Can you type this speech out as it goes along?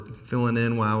filling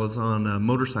in while I was on a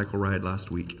motorcycle ride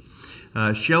last week.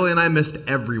 Shelly and I missed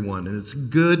everyone, and it's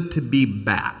good to be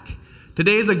back.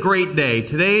 Today's a great day.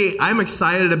 Today, I'm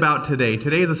excited about today.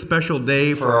 Today is a special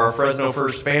day for our Fresno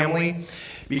First family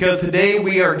because today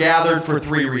we are gathered for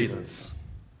 3 reasons.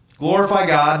 Glorify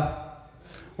God.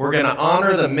 We're going to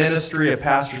honor the ministry of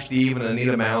Pastor Steve and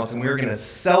Anita Mounts, and we're going to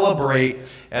celebrate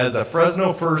as a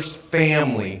Fresno First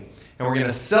family, and we're going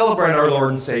to celebrate our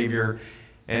Lord and Savior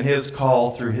and His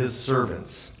call through His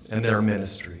servants and their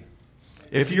ministry.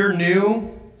 If you're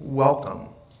new, welcome.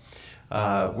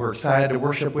 We're excited to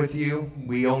worship with you.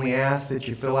 We only ask that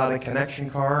you fill out a connection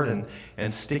card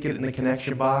and stick it in the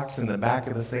connection box in the back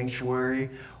of the sanctuary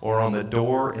or on the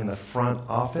door in the front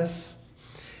office.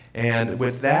 And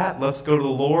with that, let's go to the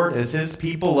Lord as His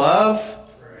people of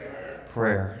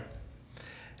prayer.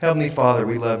 Heavenly Father,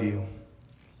 we love you.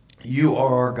 You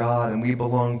are our God, and we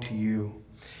belong to you.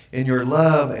 In your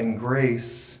love and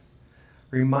grace,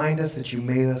 remind us that you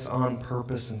made us on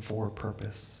purpose and for a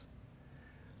purpose.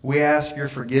 We ask your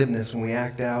forgiveness when we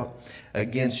act out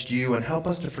against you, and help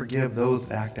us to forgive those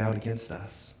that act out against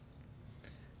us.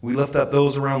 We lift up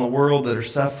those around the world that are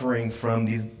suffering from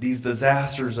these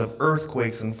disasters of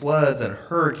earthquakes and floods and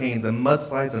hurricanes and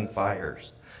mudslides and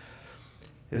fires.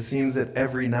 It seems that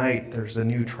every night there's a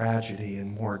new tragedy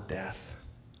and more death.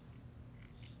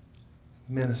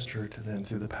 Minister to them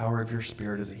through the power of your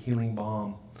Spirit as a healing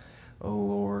balm, O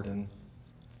Lord.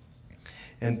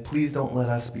 And please don't let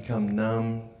us become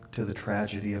numb to the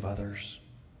tragedy of others.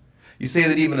 You say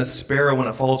that even a sparrow, when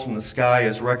it falls from the sky,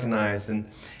 is recognized.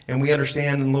 And we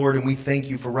understand, and Lord, and we thank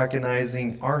you for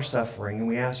recognizing our suffering. And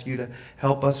we ask you to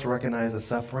help us recognize the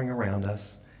suffering around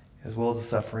us, as well as the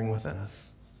suffering within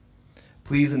us.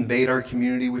 Please invade our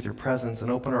community with your presence and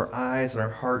open our eyes and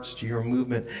our hearts to your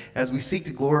movement as we seek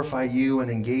to glorify you and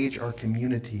engage our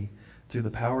community through the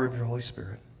power of your Holy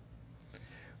Spirit.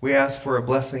 We ask for a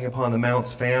blessing upon the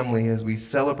Mounts family as we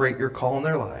celebrate your call in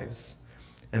their lives.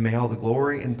 And may all the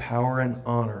glory and power and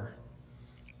honor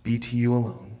be to you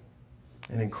alone.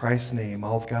 And in Christ's name,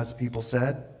 all of God's people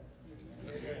said,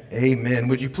 Amen.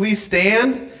 Would you please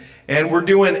stand? And we're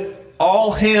doing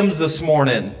all hymns this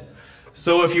morning.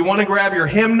 So if you want to grab your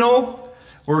hymnal,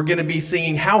 we're going to be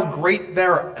singing How Great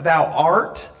Thou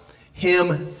Art,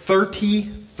 hymn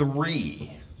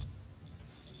 33.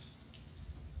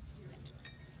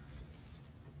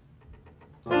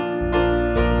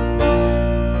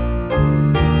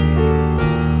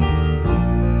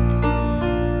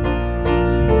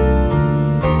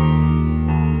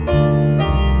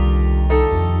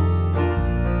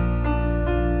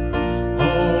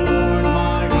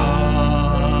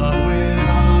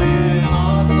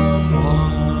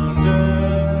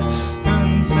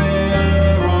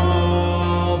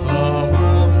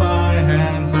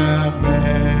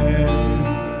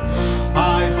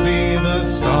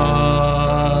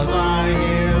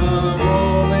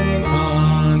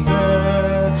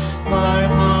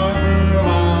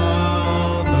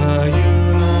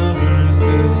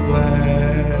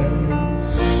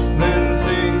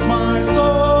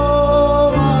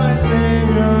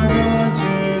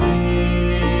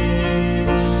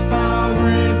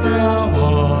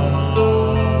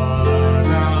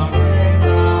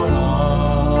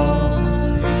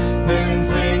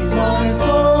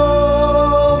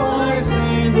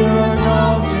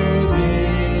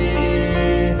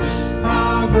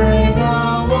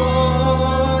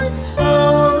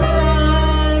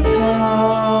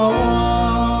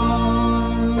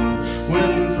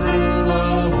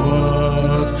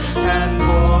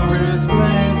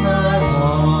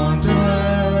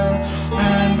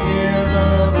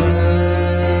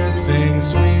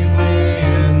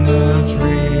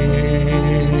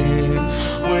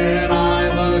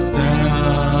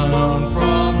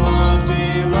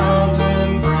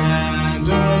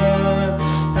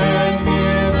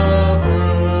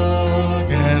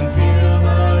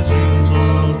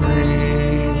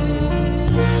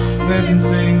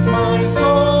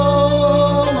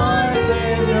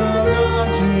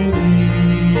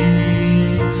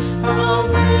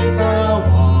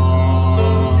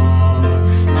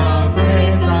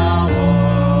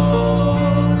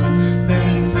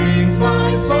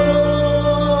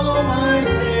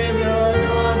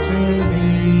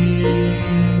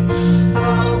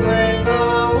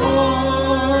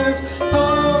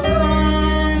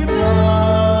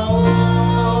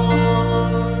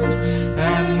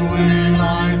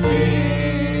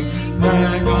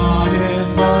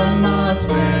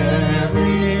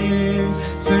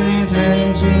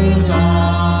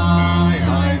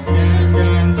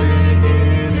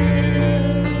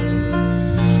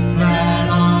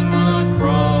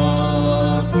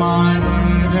 My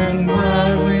burden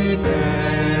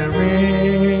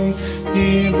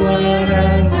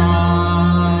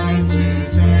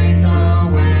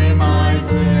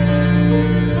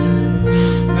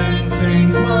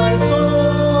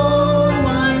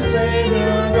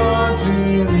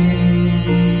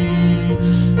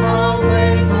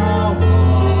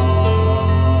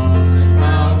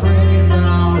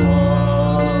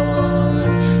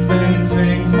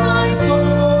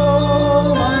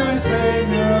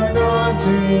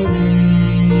unto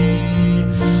thee.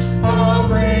 How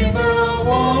great thou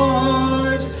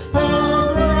art,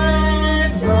 how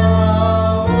great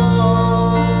thou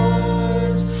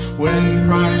art. When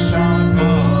Christ shall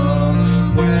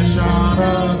come with shout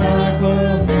of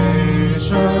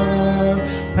acclamation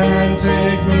and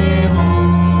take me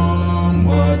home,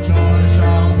 what joy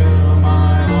shall fill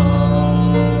my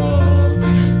heart.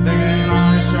 Then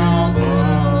I shall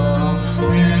bow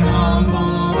in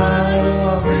humble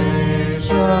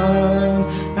adoration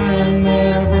and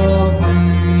then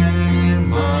proclaim,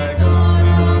 my God,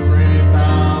 how great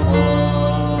thou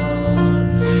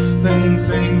art. Then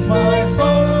sings my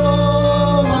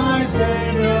soul, my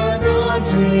Savior God,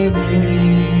 to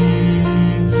thee.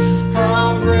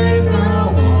 How great thou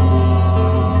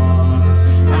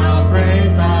art, how great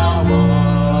thou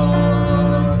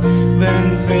art.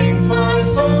 Then sings my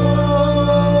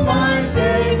soul, my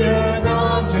Savior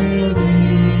God, to thee.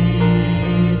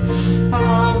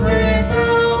 How great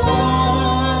thou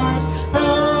art,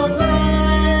 how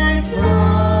great thou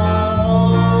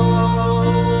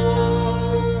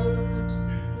art.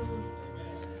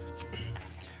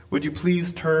 Would you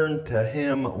please turn to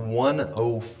hymn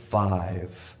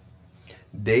 105,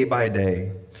 Day by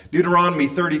Day. Deuteronomy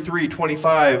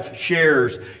 33:25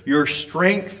 shares, your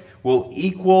strength will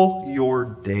equal your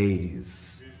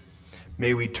days.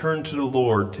 May we turn to the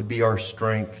Lord to be our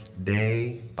strength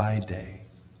day by day.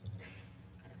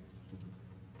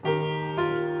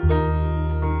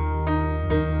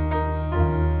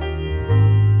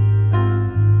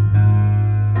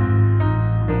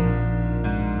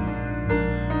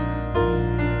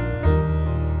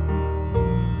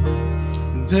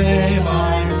 Day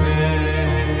by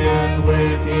day, and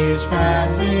with each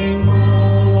passing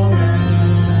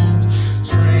moment,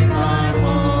 strength I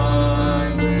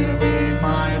find to meet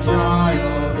my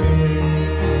trials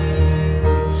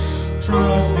here.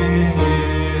 Trusting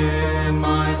in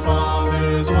my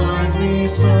Father's wise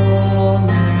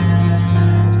bestowment,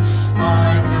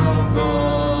 I've no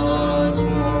cause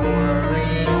for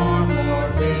worry or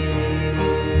for fear.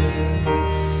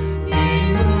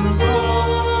 He whose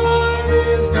heart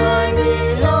is kind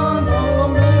beyond all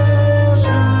measure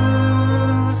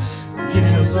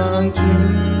gives unto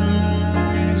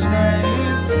each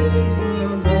native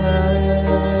his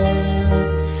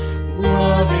best.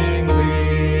 Lovingly,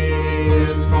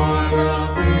 it's part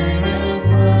of pain and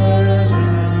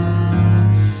pleasure,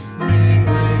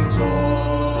 mingling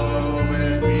toil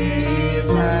with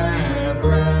peace and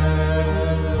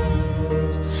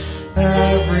rest.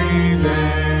 Every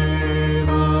day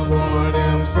the Lord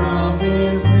himself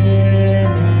is near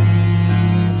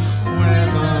me,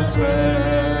 with a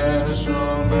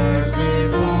special mercy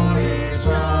for each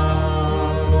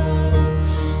hour.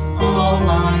 All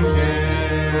my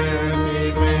cares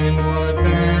he fain would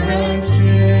bear and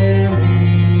cheer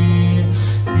me,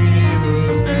 he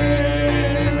whose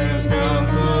name is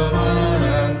Counselor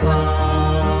and Power.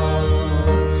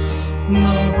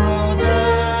 The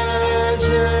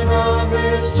protection of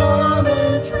his child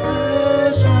and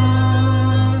treasure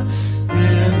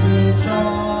is a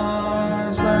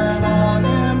charge that on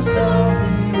himself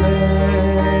he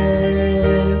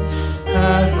laid.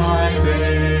 As thy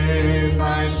days,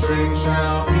 thy strength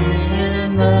shall be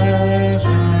in measure.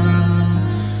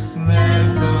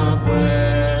 This the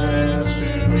pledge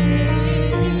to me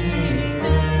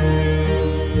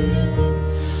made.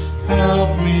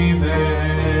 Help me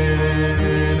then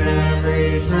in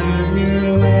every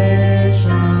tribulation,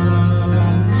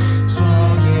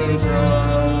 so to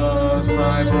trust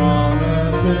thy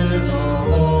promises, O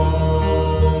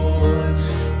Lord,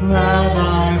 that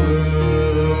I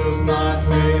lose not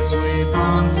faith's sweet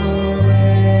consolation.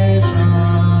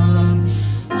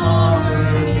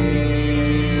 Offer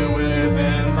me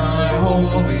within thy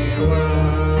holy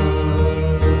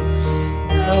word.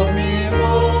 Help me,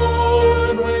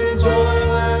 Lord, when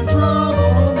toil and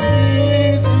trouble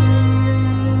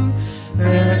meeting,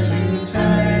 ere to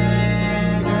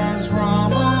take as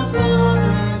from a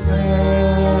father's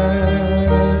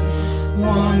hand,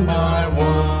 one by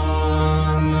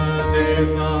one, the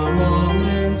days, the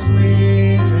moments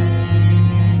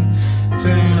fleeting,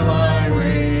 till I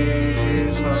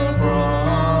reach the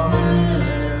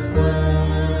promised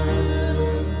land.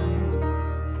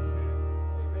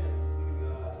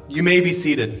 You may be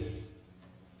seated.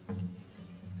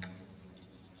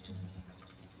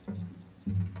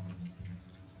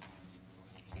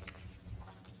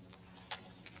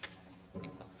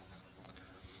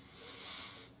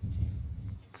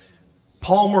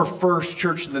 Palmer First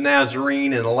Church of the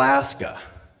Nazarene in Alaska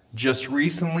just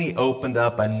recently opened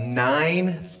up a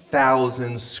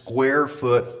 9,000 square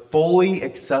foot, fully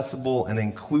accessible and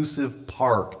inclusive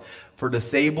park for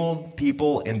disabled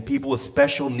people and people with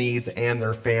special needs and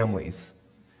their families.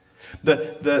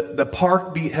 The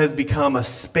park has become a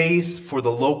space for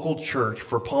the local church,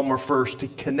 for Palmer First, to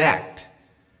connect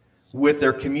with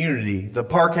their community. The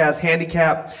park has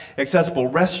handicap accessible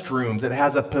restrooms. It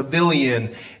has a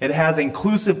pavilion. It has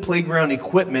inclusive playground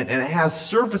equipment, and it has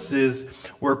surfaces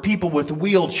where people with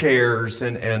wheelchairs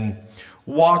and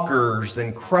walkers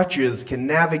and crutches can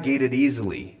navigate it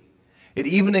easily. It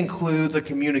even includes a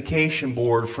communication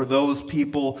board for those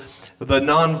people, the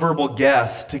nonverbal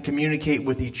guests, to communicate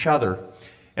with each other.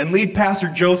 And lead pastor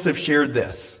Joseph shared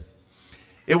this.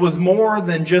 It was more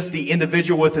than just the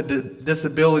individual with a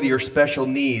disability or special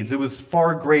needs. It was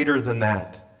far greater than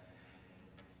that.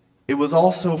 It was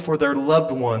also for their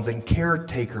loved ones and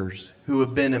caretakers who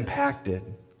have been impacted.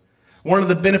 One of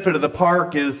the benefits of the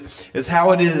park is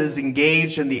how it is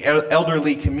engaged in the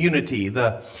elderly community.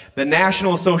 The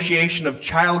National Association of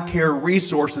Child Care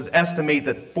Resources estimate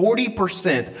that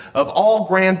 40% of all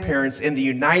grandparents in the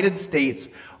United States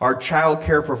are child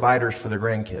care providers for their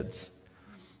grandkids.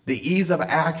 The ease of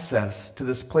access to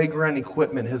this playground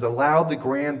equipment has allowed the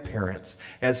grandparents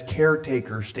as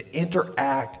caretakers to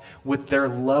interact with their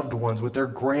loved ones, with their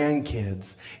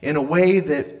grandkids, in a way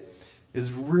that is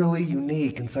really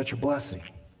unique and such a blessing.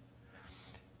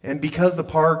 And because the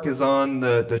park is on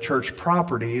the church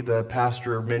property, the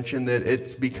pastor mentioned that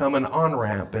it's become an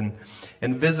on-ramp,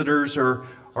 and visitors are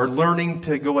learning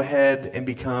to go ahead and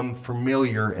become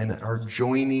familiar and are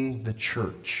joining the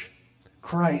church.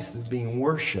 Christ is being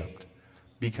worshiped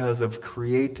because of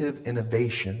creative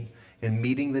innovation and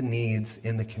meeting the needs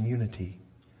in the community.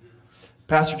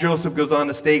 Pastor Joseph goes on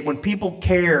to state, when people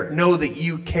know that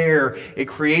you care, it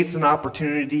creates an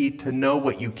opportunity to know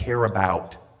what you care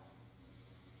about.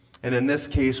 And in this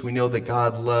case, we know that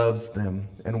God loves them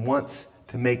and wants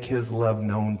to make his love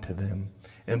known to them.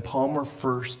 And Palmer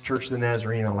First Church of the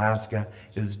Nazarene, Alaska,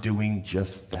 is doing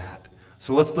just that.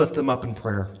 So let's lift them up in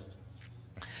prayer.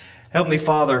 Heavenly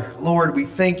Father, Lord, we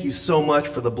thank you so much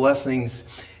for the blessings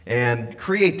and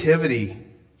creativity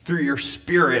through your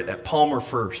Spirit at Palmer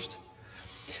First.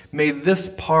 May this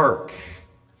park,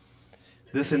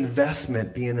 this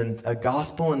investment, be a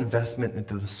gospel investment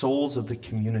into the souls of the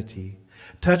community,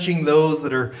 touching those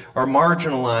that are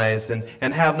marginalized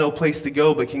and have no place to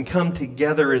go, but can come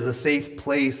together as a safe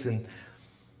place and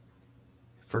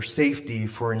for safety,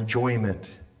 for enjoyment,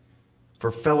 for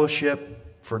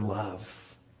fellowship, for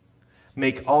love.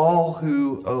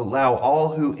 Allow all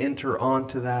who enter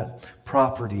onto that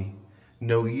property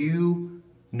know you,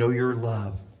 know your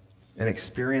love, and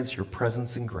experience your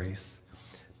presence and grace.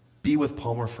 Be with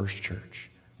Palmer First Church.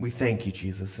 We thank you,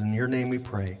 Jesus. In your name we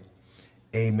pray.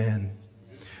 Amen.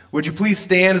 Would you please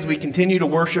stand as we continue to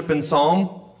worship in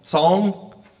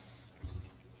Psalm?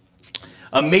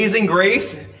 Amazing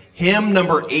Grace, hymn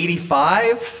number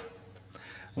 85.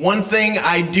 One thing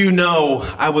I do know,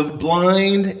 I was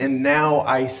blind and now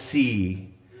I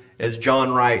see, as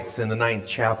John writes in the 9th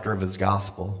chapter of his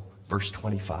gospel, verse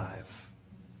 25.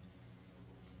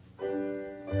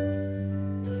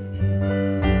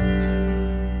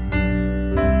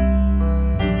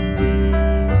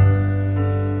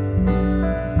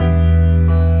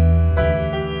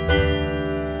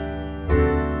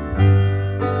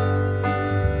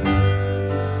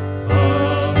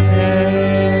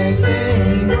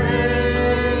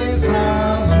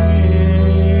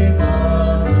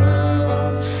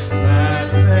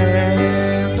 That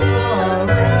saved a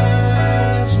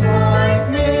wretch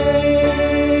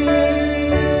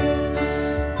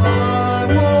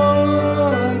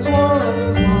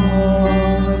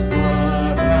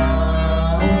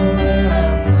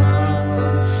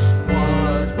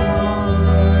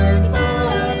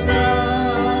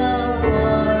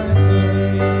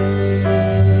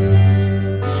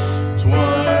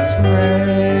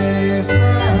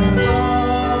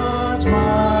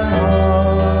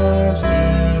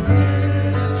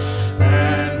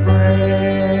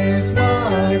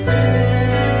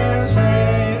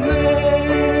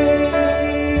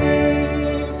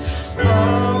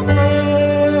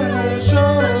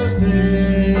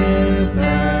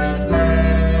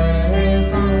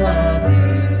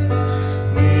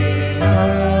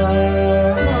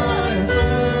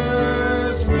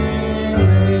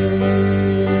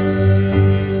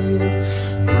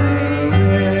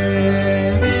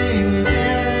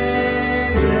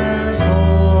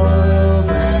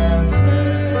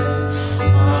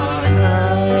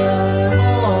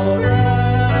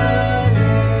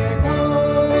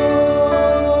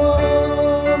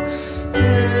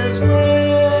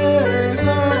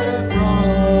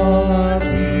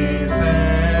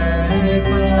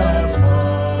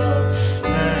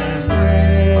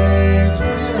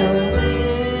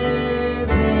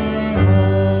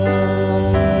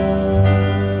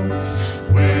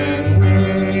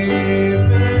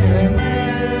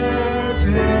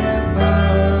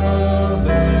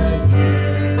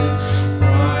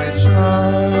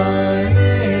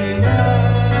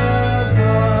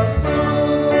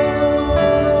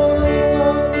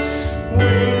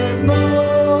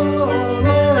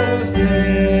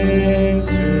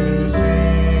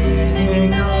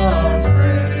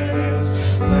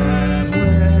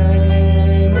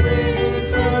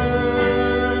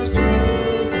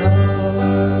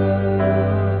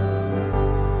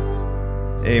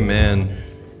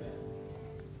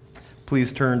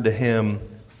please turn to hymn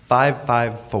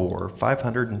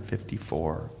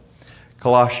 554.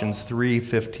 Colossians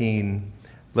 3:15.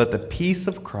 Let the peace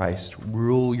of Christ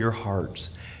rule your hearts.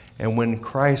 And when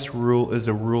Christ is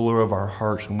a ruler of our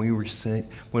hearts,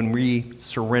 when we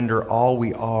surrender all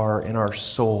we are in our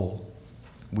soul,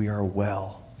 we are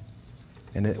well.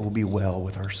 And it will be well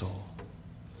with our soul.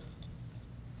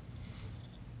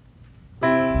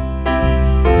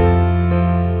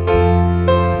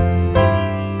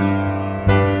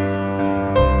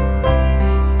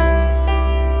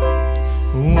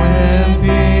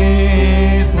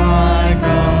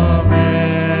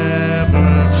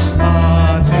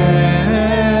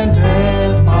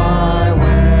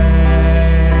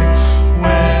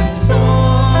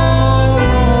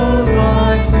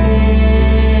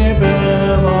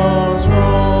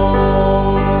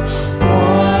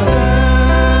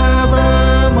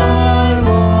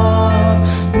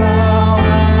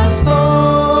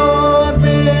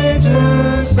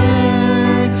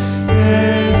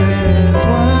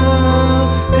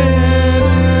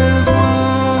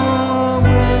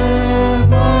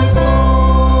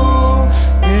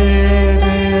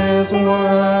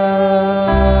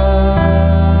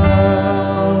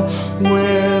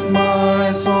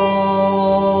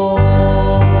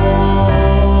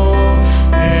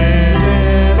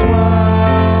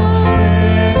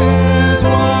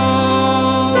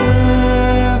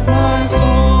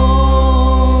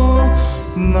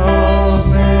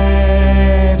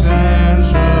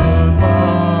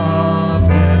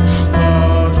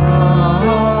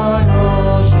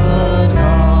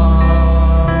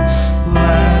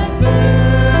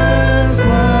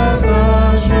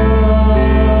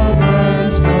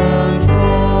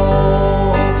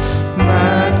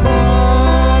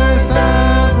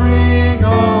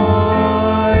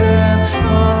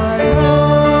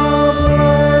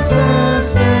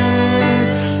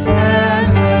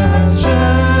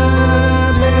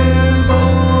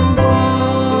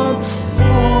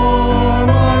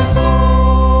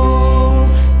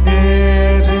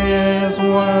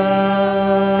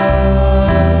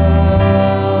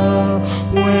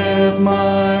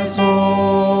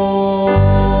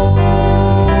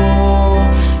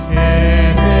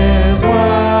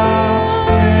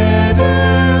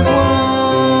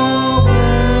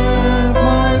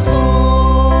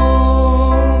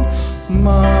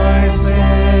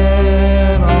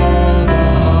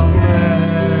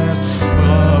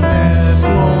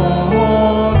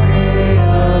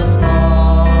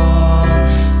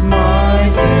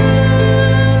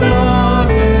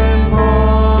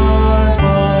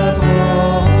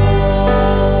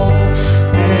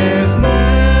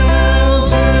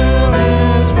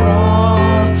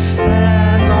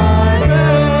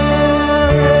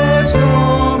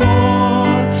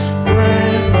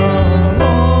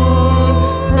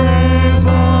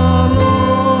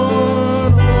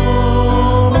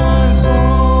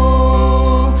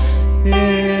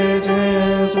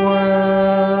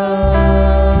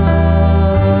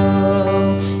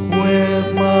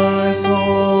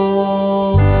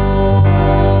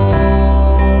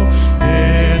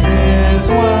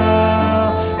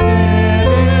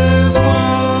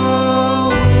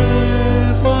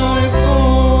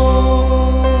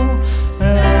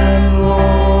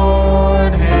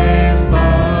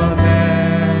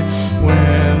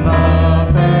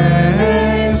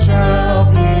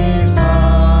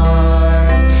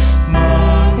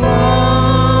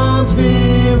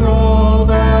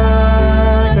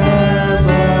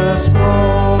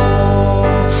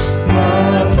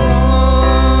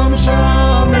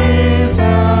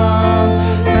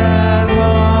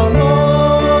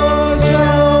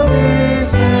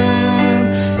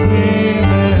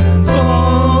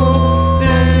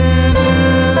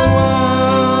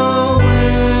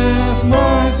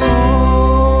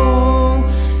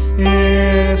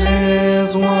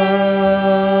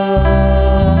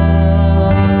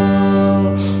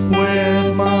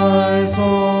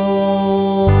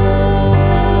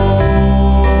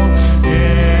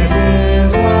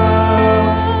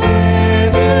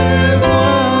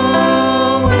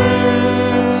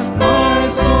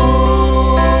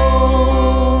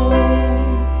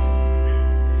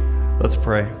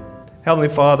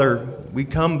 Heavenly Father, we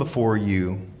come before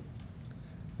you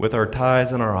with our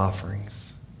tithes and our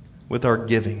offerings, with our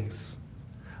givings.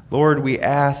 Lord, we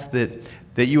ask that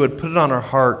you would put it on our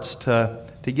hearts to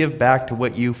give back to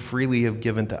what you freely have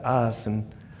given to us.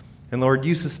 And Lord,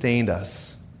 you sustained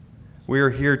us. We are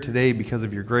here today because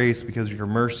of your grace, because of your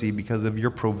mercy, because of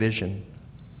your provision.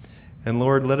 And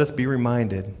Lord, let us be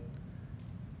reminded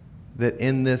that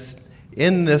in this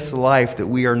life that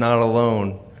we are not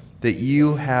alone, that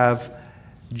you have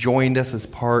joined us as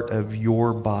part of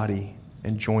your body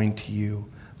and joined to you.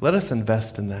 Let us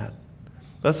invest in that.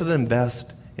 Let us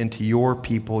invest into your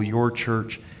people, your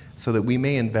church, so that we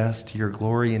may invest to your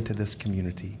glory into this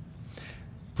community.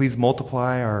 Please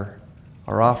multiply our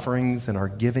offerings and our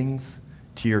givings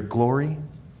to your glory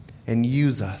and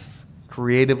use us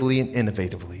creatively and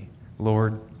innovatively,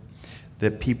 Lord,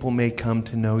 that people may come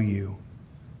to know you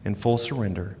in full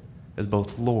surrender as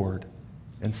both Lord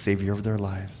and Savior of their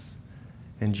lives.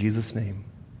 In Jesus' name,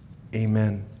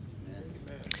 amen.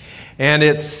 And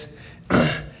it's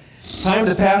time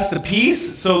to pass the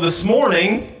peace. So this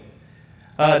morning,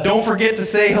 don't forget to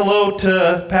say hello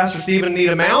to Pastor Stephen and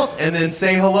Anita Mouse, and then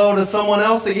say hello to someone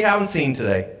else that you haven't seen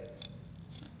today.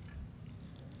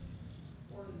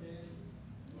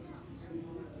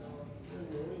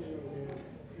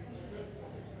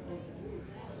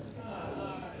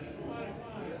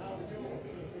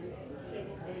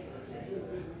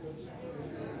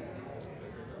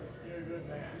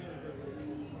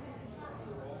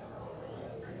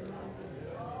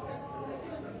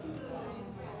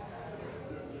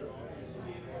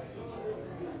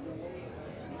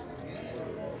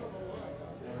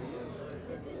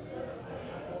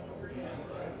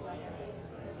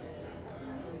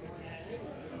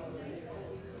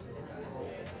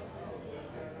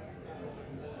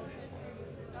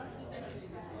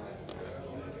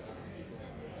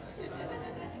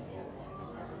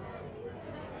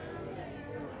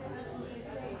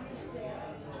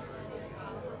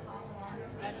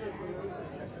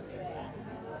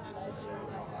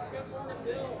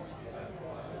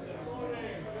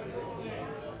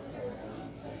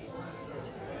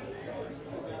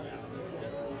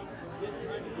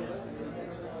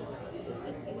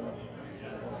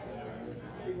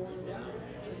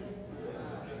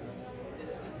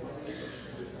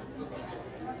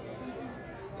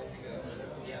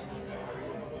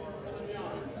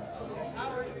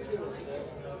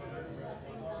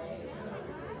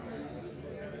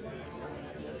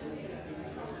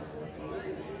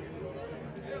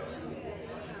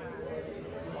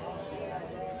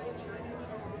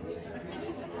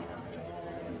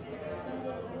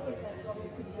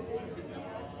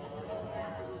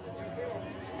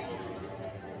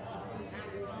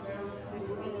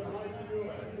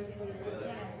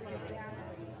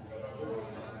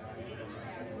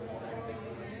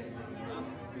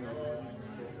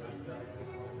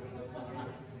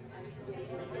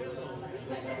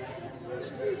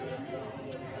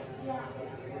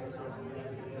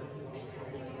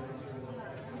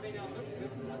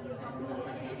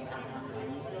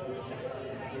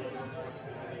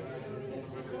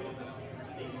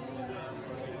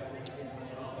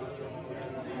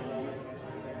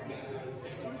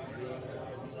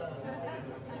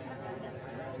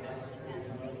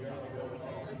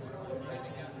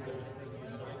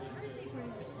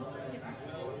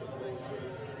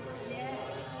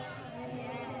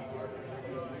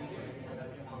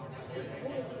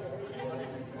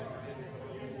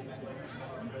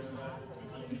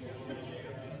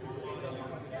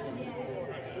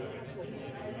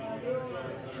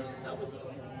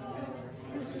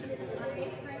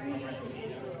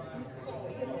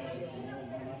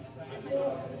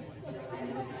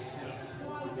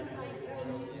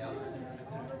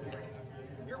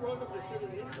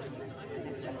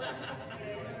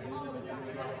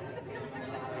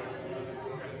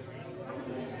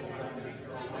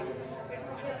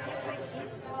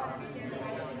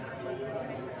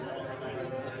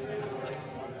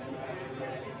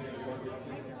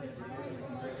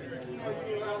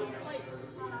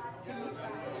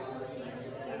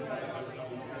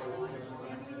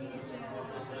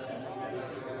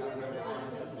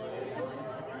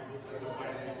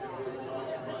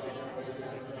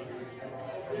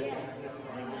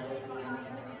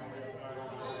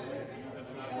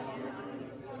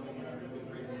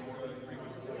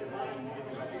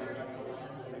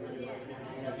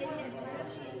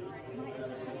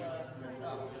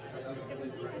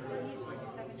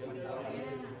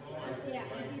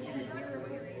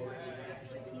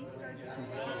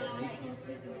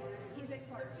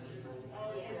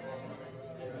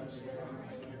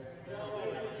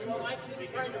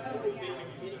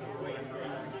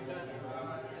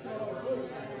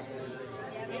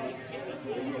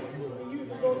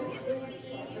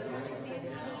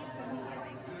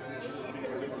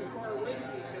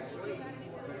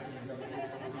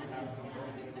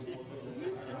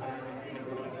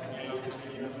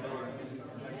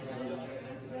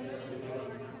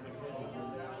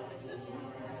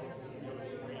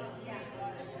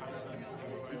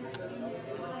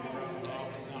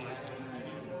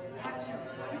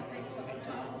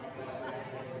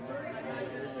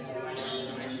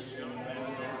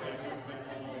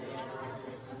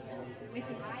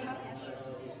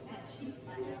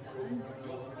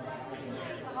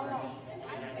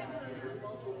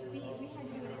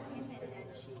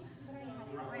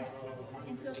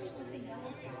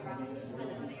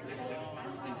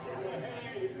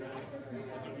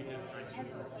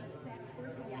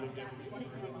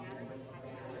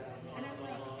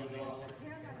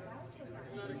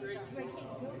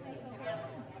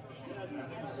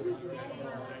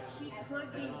 She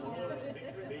could be worse.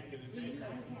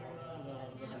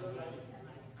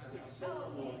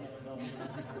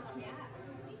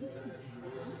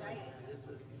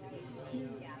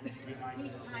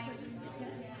 He's tiny.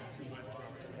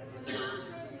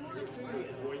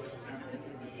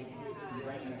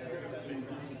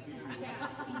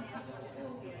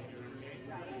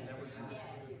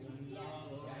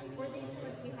 Or they told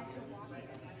us we had to walk it.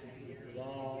 It's not easy.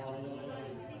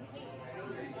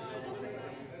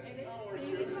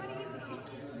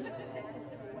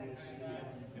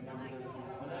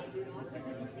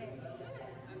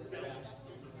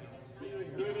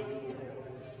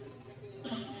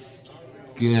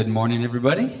 Good morning,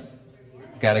 everybody.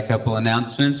 Got a couple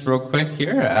announcements real quick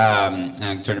here. I'm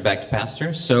going to turn it back to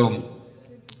Pastor. So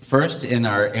first, in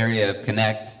our area of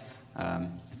Connect,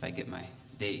 if I get my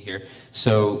date here,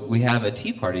 so we have a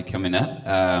tea party coming up.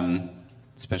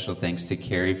 Special thanks to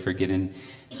Carrie for getting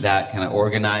that kind of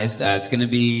organized. It's going to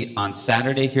be on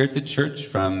Saturday here at the church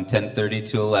from 10:30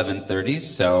 to 11:30.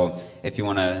 So if you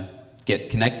want to get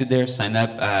connected there, sign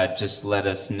up, just let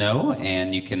us know,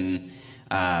 and you can...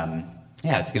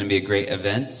 it's going to be a great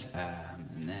event.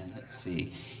 And then let's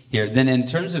see here. Then in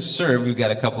terms of serve, we've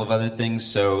got a couple of other things.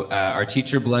 So our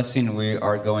teacher blessing, we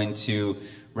are going to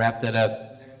wrap that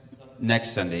up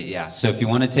next Sunday. Yeah. So if you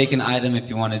want to take an item,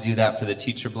 if you want to do that for the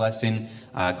teacher blessing,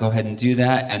 go ahead and do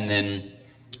that. And then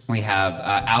we have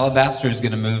Alabaster is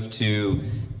going to move to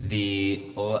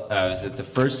the, is it the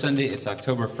first Sunday? It's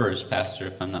October 1st, Pastor,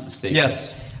 if I'm not mistaken.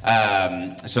 Yes.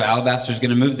 So Alabaster is going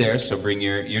to move there, so bring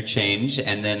your change.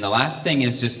 And then the last thing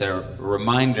is just a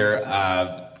reminder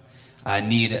of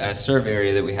need a serve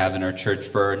area that we have in our church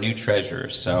for our new treasurer.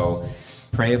 So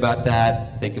pray about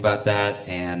that, think about that,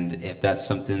 and if that's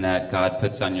something that God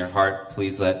puts on your heart,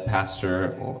 please let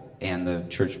Pastor and the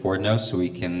church board know so we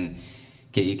can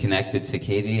get you connected to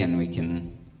Katie and we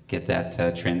can get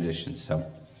that transition. So,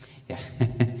 yeah.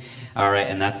 All right,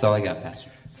 and that's all I got, Pastor.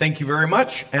 Thank you very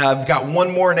much. I've got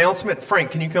one more announcement.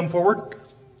 Frank, can you come forward?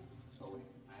 Oh, wait,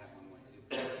 I have one more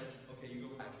too. Okay, you go.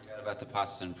 I forgot about the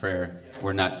pasta and prayer.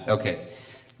 We're not, okay.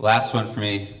 Last one for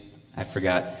me, I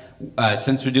forgot.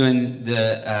 Since we're doing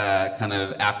the kind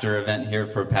of after event here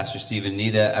for Pastor Steve and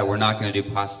Anita, we're not going to do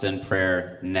pasta and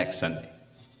prayer next Sunday.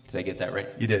 Did I get that right?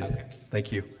 You did. Okay.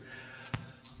 Thank you.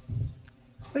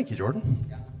 Thank you, Jordan.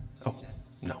 Yeah. Oh,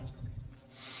 no.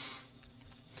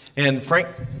 And Frank?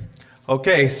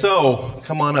 Okay, so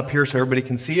come on up here so everybody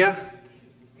can see you.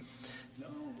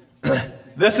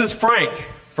 This is Frank.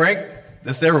 Frank,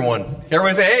 this is everyone.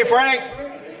 Everybody say, hey, Frank.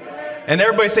 And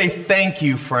everybody say, thank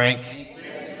you, Frank.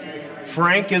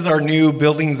 Frank is our new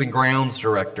Buildings and Grounds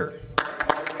Director.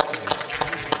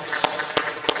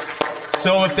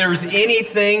 So if there's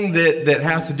anything that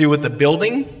has to do with the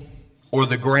building or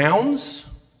the grounds,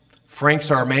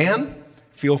 Frank's our man.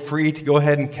 Feel free to go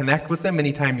ahead and connect with him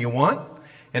anytime you want.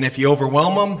 And if you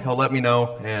overwhelm him, he'll let me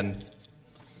know, and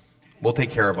we'll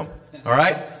take care of him. All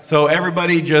right? So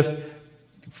everybody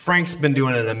Frank's been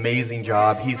doing an amazing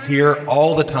job. He's here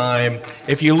all the time.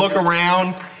 If you look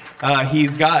around, he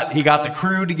got the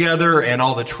crew together and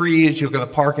all the trees. You look at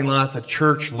the parking lots. The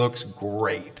church looks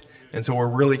great. And so we're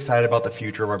really excited about the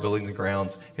future of our buildings and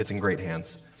grounds. It's in great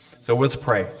hands. So let's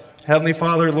pray. Heavenly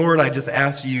Father, Lord, I just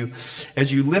ask you,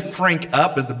 as you lift Frank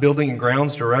up as the Building and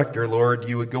Grounds Director, Lord,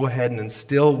 you would go ahead and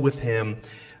instill with him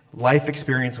life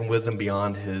experience and wisdom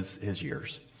beyond his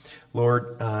years.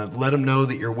 Lord, let him know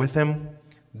that you're with him,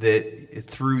 that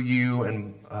through you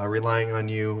and relying on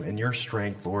you and your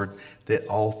strength, Lord, that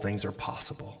all things are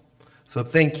possible. So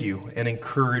thank you and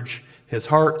encourage his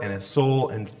heart and his soul,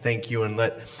 and thank you, and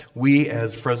let we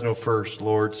as Fresno First,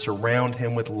 Lord, surround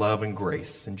him with love and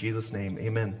grace. In Jesus' name,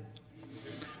 amen.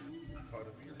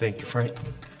 Thank you, Frank.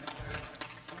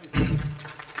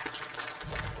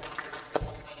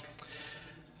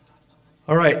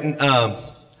 All right.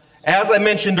 As I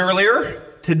mentioned earlier,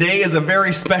 today is a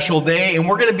very special day, and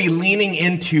we're going to be leaning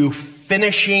into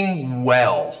finishing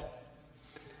well.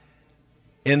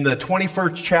 In the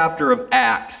 21st chapter of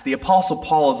Acts, the Apostle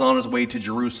Paul is on his way to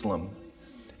Jerusalem.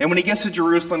 And when he gets to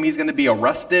Jerusalem, he's going to be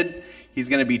arrested. He's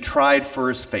going to be tried for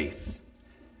his faith.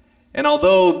 And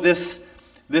although this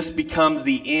becomes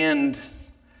the end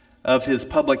of his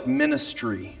public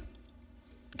ministry,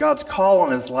 God's call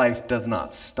on his life does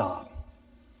not stop.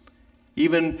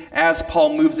 Even as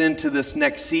Paul moves into this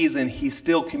next season, he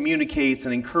still communicates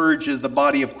and encourages the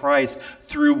body of Christ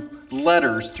through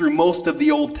letters, through most of the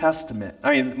Old Testament.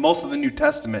 Most of the New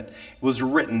Testament was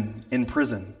written in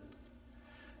prison.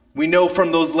 We know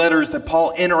from those letters that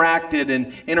Paul interacted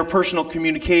in interpersonal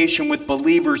communication with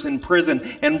believers in prison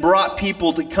and brought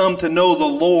people to come to know the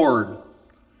Lord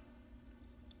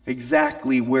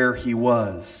exactly where he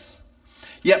was.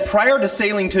 Yet prior to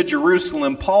sailing to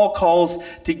Jerusalem, Paul calls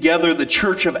together the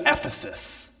church of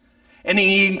Ephesus, and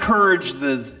he encourages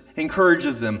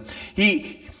them.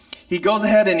 He goes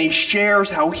ahead and he shares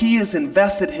how he has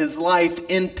invested his life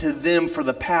into them for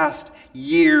the past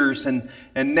years, and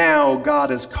now God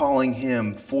is calling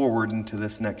him forward into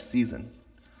this next season.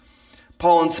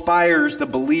 Paul inspires the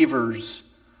believers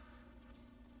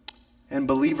and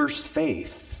believers'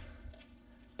 faith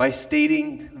by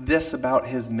stating this about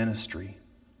his ministry.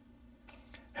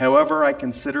 However, I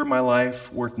consider my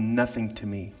life worth nothing to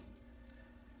me.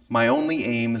 My only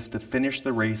aim is to finish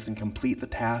the race and complete the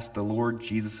task the Lord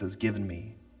Jesus has given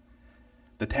me.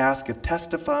 The task of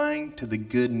testifying to the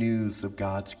good news of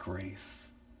God's grace.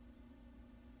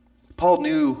 Paul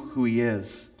knew who he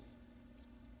is.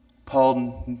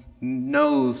 Paul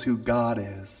knows who God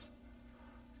is.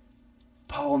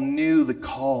 Paul knew the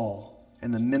call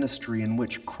and the ministry in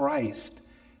which Christ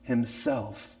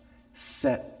himself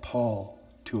set Paul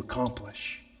to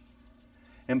accomplish.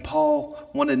 And Paul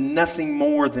wanted nothing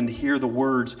more than to hear the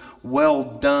words, "Well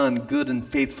done, good and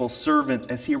faithful servant,"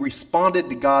 as he responded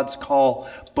to God's call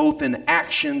both in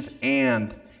actions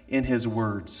and in his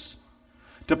words.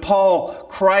 To Paul,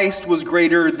 Christ was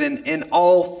greater than in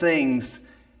all things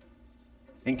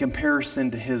in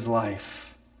comparison to his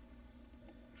life.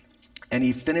 And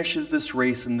he finishes this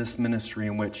race in this ministry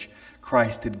in which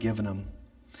Christ had given him.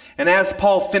 And as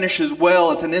Paul finishes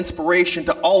well, it's an inspiration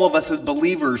to all of us as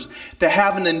believers to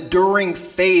have an enduring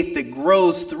faith that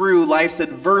grows through life's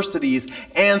adversities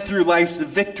and through life's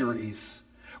victories.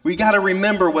 We got to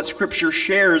remember what Scripture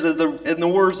shares in the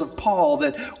words of Paul,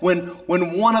 that when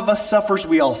one of us suffers,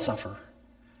 we all suffer.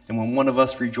 And when one of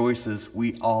us rejoices,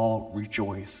 we all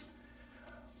rejoice.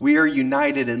 We are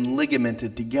united and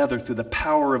ligamented together through the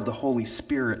power of the Holy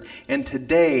Spirit. And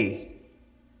today,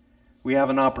 we have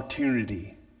an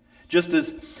opportunity. Just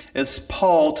as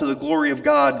Paul, to the glory of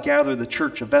God, gathered the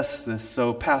church of Ephesus,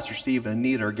 so Pastor Steve and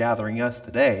Anita are gathering us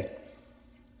today.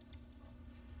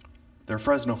 They're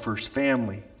Fresno First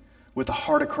family with the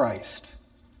heart of Christ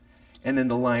and in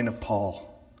the line of Paul.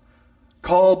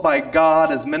 Called by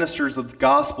God as ministers of the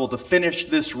gospel to finish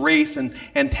this race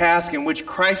and task in which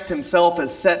Christ himself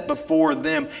has set before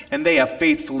them, and they have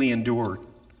faithfully endured.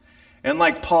 And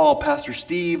like Paul, Pastor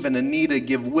Steve and Anita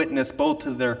give witness both to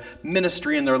their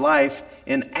ministry and their life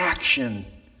in action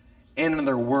and in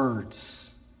their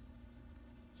words.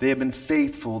 They have been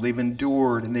faithful, they've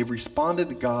endured, and they've responded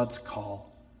to God's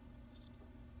call.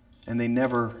 And they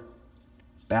never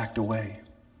backed away.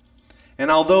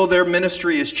 And although their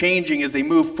ministry is changing as they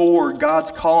move forward, God's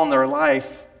call in their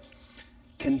life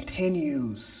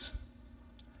continues.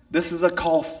 This is a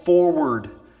call forward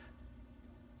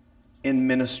in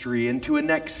ministry into a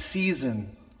next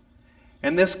season.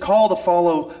 And this call to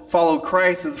follow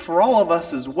Christ is for all of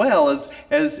us as well,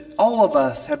 as all of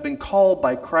us have been called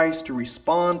by Christ to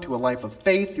respond to a life of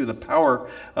faith through the power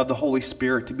of the Holy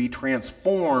Spirit, to be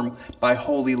transformed by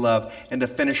holy love and to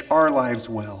finish our lives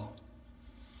well.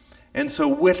 And so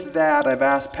with that, I've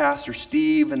asked Pastor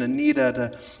Steve and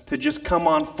Anita to just come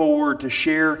on forward to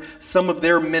share some of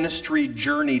their ministry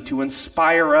journey to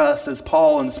inspire us as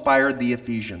Paul inspired the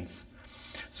Ephesians.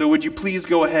 So would you please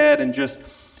go ahead and just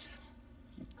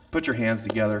put your hands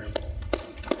together.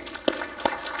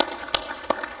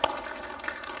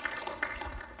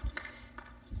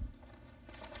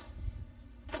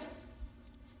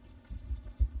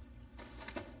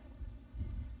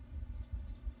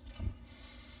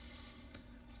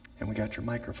 And we got your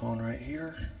microphone right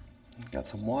here. Got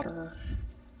some water.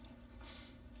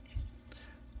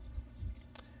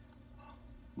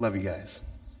 Love you guys.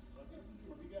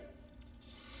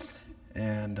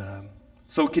 And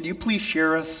so could you please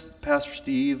share us, Pastor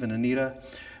Steve and Anita,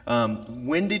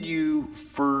 when did you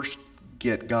first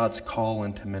get God's call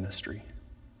into ministry?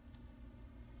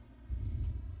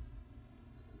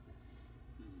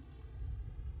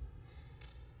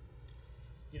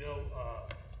 You know,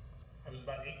 I was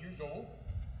about 8 years old.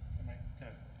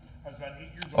 I was about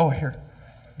 8 years old. Oh, here.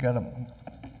 Got him.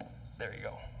 There you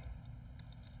go.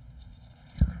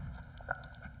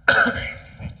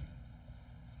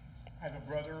 I have a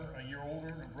brother a year older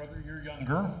and a brother a year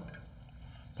younger,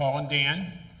 Paul and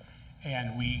Dan.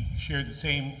 and we shared the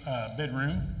same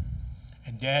bedroom.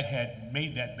 And Dad had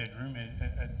made that bedroom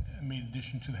and made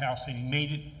addition to the house, and he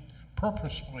made it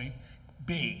purposefully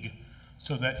big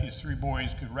so that his three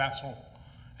boys could wrestle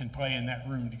and play in that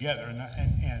room together.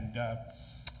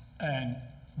 And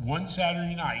one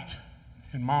Saturday night,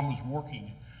 and Mom was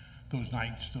working those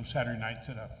Saturday nights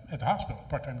at the hospital,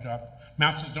 part-time job.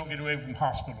 Mountains don't get away from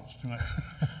hospitals too much.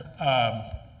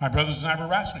 My brothers and I were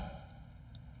wrestling.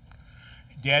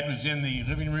 Dad was in the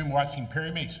living room watching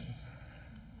Perry Mason.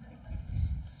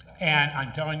 And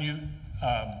I'm telling you,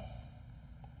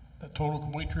 the total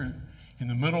complete truth. In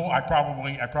the middle, I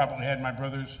probably had my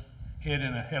brother's head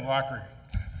in a headlocker.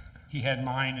 He had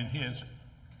mine and his.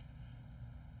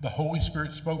 The Holy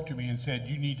Spirit spoke to me and said,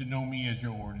 "You need to know me as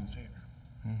your Lord and Savior."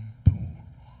 Mm-hmm. Boom.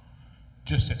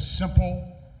 Just as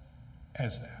simple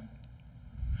as that.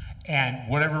 And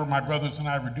whatever my brothers and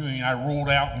I were doing, I rolled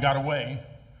out and got away.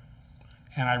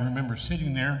 And I remember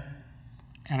sitting there,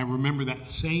 and I remember that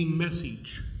same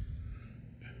message.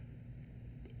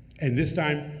 And this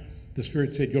time, the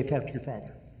Spirit said, "Go talk to your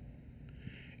father."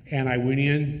 And I went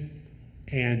in,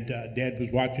 and Dad was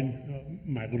watching.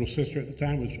 My little sister at the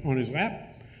time was on his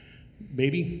lap,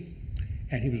 baby,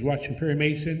 and he was watching Perry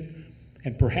Mason,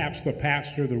 and perhaps the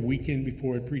pastor the weekend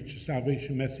before had preached a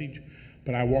salvation message.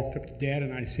 But I walked up to Dad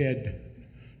and I said,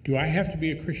 "Do I have to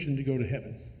be a Christian to go to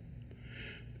heaven?"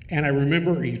 And I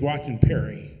remember he's watching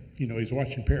Perry. He's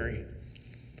watching Perry,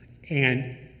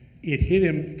 and it hit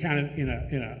him kind of in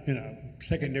a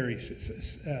secondary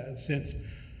sense.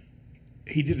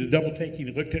 He did a double take. He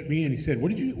looked at me and he said,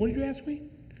 "What did you ask me?"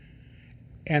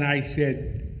 And I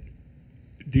said,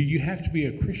 "Do you have to be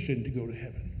a Christian to go to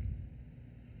heaven?"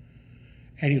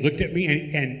 And he looked at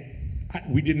me, and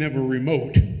we didn't have a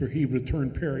remote, or he would have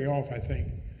turned Perry off, I think.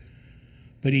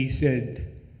 But he said,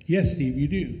 "Yes, Steve, you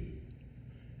do.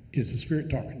 Is the Spirit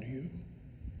talking to you?"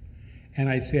 And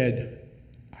I said,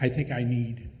 "I think I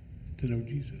need to know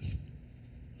Jesus."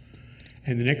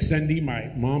 And the next Sunday,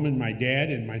 my mom and my dad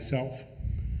and myself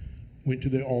went to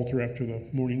the altar after the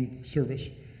morning service,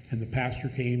 and the pastor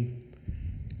came,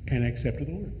 and I accepted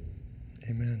the Lord.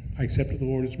 Amen. I accepted the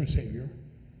Lord as my Savior.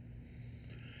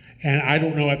 And I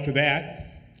don't know, after that,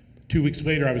 2 weeks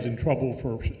later, I was in trouble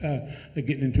for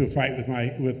getting into a fight with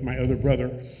my other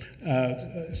brother.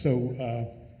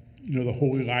 The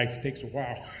holy life takes a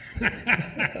while.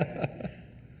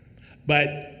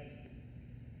 But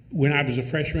when I was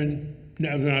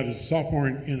a sophomore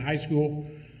in high school,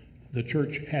 the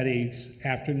church had a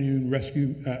afternoon rest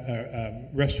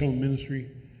home ministry,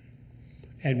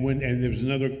 and there was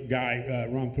another guy,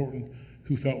 Ron Thornton,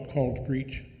 who felt called to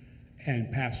preach,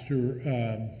 and Pastor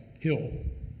Hill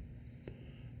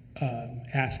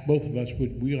asked both of us,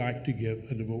 would we like to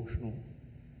give a devotional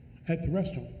at the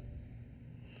rest home?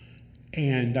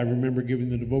 And I remember giving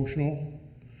the devotional,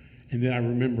 and then I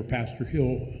remember Pastor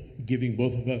Hill giving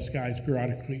both of us guys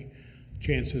periodically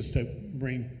chances to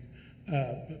bring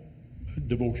a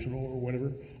devotional or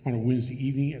whatever on a Wednesday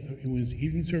evening at the Wednesday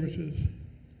evening services.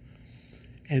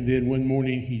 And then one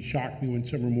morning, he shocked me one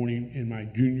summer morning in my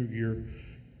junior year.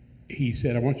 He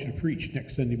said, "I want you to preach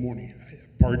next Sunday morning."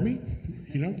 Pardon me?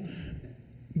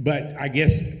 But I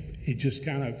guess it just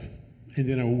kind of, and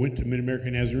then I went to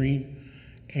Mid-American Nazarene,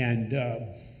 and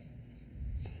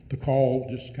the call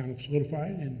just kind of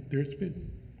solidified, and there it's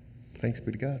been. Thanks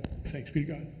be to God. Thanks be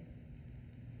to God.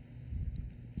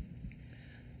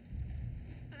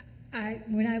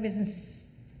 When I was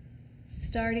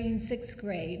ending sixth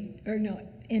grade,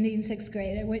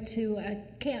 I went to a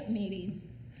camp meeting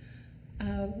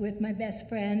with my best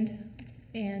friend,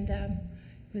 and it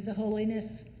was a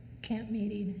holiness camp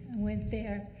meeting. I went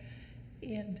there,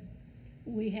 and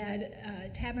we had a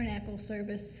tabernacle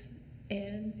service,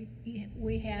 and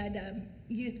we had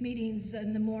youth meetings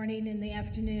in the morning and the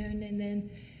afternoon, and then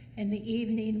in the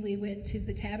evening we went to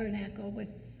the tabernacle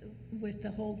with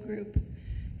the whole group.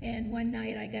 And one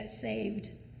night I got saved,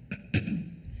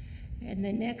 and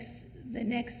the next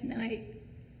night,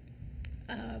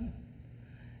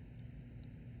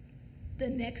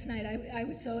 I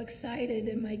was so excited,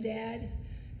 and my dad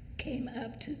came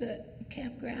up to the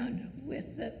campground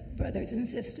with the brothers and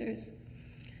sisters,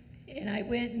 and I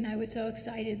went, and I was so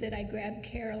excited that I grabbed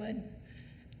Carolyn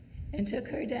and took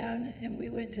her down, and we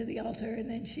went to the altar, and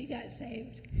then she got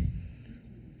saved.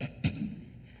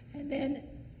 And then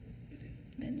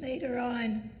later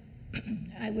on,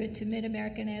 I went to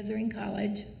Mid-American Nazarene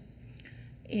College,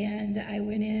 and I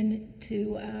went in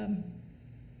to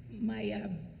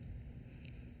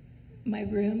my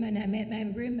room, and I met my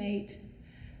roommate,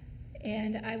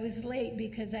 and I was late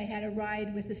because I had a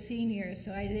ride with the seniors,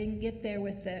 so I didn't get there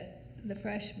with the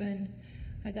freshmen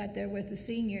I got there with the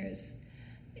seniors,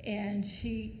 and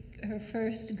her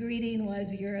first greeting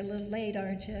was, "You're a little late,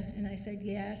 aren't you?" And I said,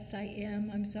 "Yes, I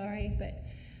am. I'm sorry, but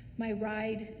my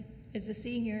ride is a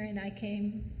senior, and I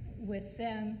came with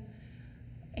them."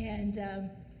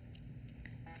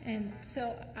 And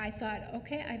so I thought,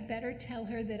 okay, I better tell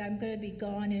her that I'm going to be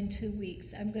gone in 2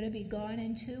 weeks. I'm going to be gone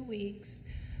in 2 weeks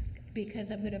because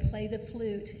I'm going to play the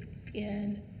flute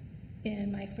in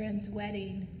my friend's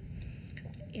wedding.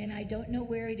 And I don't know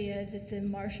where it is. It's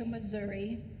in Marshall,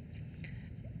 Missouri.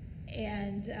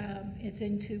 And it's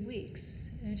in 2 weeks.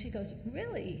 And she goes,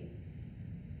 "Really?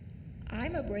 I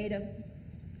am a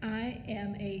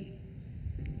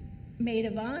maid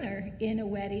of honor in a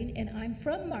wedding, and I'm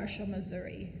from Marshall,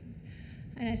 Missouri."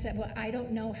 And I said, "Well, I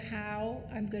don't know how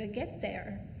I'm going to get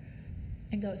there."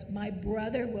 And goes, "My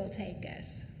brother will take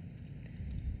us."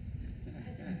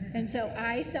 And so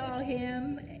I saw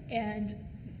him, and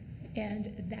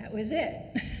that was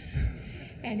it.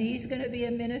 And he's going to be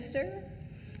a minister,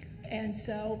 and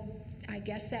so I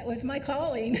guess that was my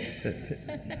calling.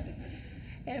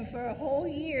 And for a whole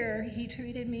year, he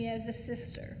treated me as a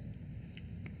sister.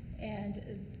 And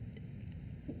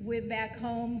went back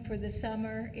home for the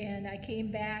summer, and I came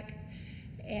back,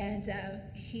 and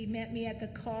he met me at the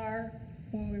car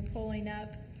when we were pulling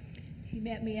up. He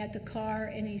met me at the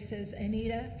car, and he says,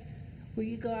 "Anita, will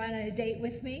you go on a date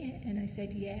with me?" And I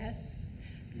said, "Yes."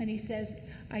 And he says,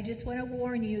 "I just want to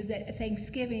warn you that at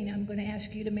Thanksgiving I'm going to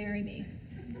ask you to marry me."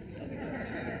 So, You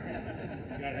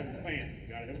gotta have a plan. You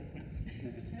gotta have a plan.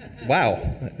 Wow,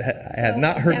 I had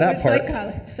not heard that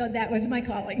part. So that was my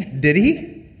calling. Did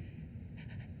he?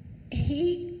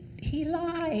 He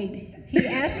lied. He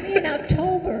asked me in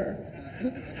October.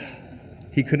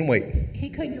 He couldn't wait. He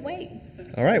couldn't wait.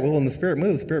 All right, well, when the Spirit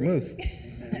moves, Spirit moves. Do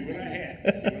what I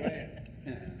had.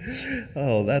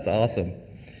 Oh, that's awesome.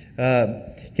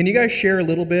 Can you guys share a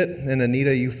little bit? And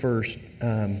Anita, you first.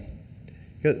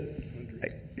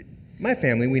 My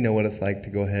family, we know what it's like to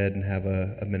go ahead and have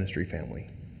a ministry family.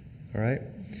 All right?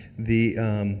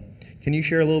 Can you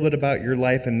share a little bit about your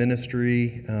life and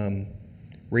ministry,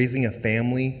 raising a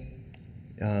family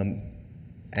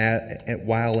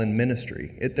while in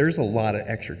ministry? There's a lot of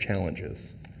extra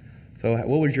challenges. So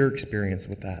what was your experience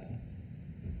with that?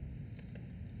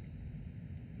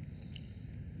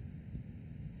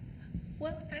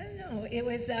 Well, I don't know. It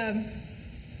was,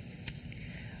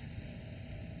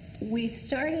 we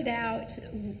started out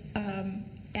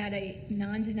at a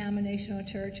non-denominational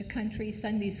church, a country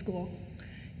Sunday school,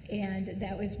 and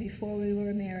that was before we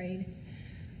were married.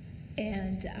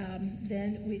 And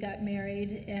then we got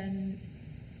married, and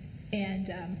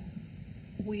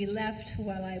we left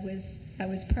while I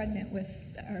was pregnant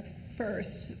with our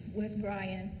first, with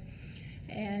Brian,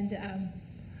 and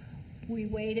we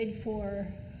waited for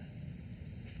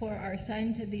our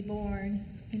son to be born,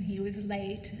 and he was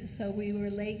late, so we were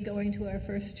late going to our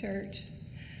first church.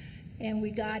 And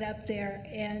we got up there,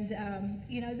 and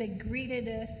they greeted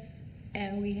us,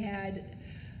 and we had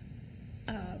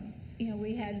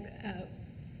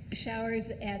showers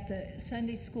at the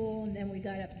Sunday school, and then we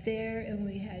got up there and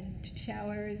we had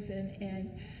showers,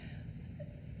 and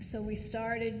so we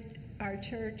started our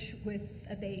church with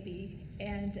a baby,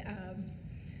 and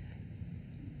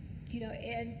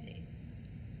and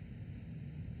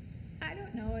I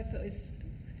don't know if it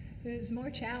was more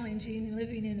challenging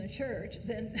living in a church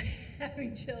than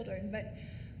having children, but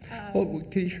Well,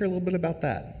 can you share a little bit about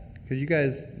that? Because you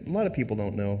guys, a lot of people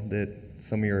don't know that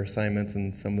some of your assignments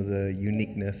and some of the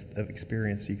uniqueness of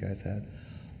experience you guys had.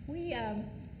 We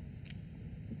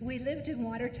lived in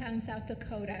Watertown, South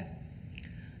Dakota,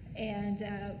 and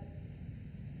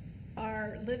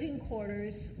our living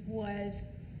quarters was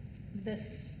the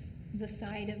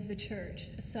side of the church.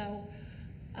 So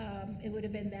it would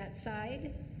have been that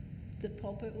side. The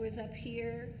pulpit was up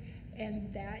here,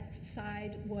 and that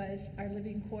side was our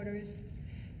living quarters.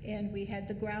 And we had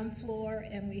the ground floor,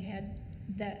 and we had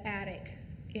the attic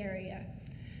area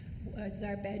was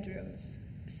our bedrooms.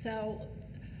 So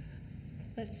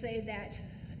let's say that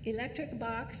electric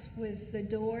box was the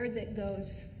door that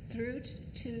goes through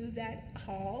to that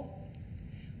hall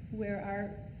where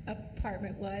our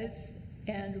apartment was,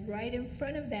 and right in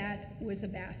front of that was a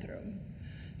bathroom.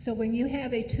 So when you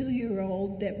have a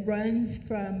 2-year-old that runs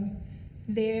from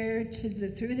there to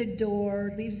through the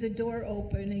door, leaves the door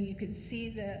open, and you can see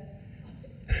the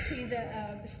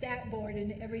stat board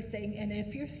and everything, and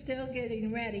if you're still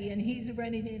getting ready and he's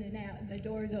running in and out and the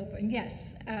door's open,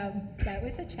 yes, that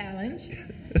was a challenge.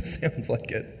 It sounds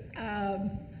like it.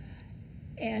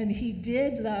 And he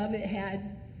did love it.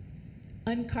 Had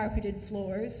uncarpeted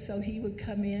floors, so he would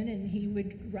come in and he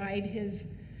would ride his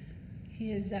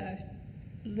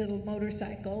little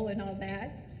motorcycle and all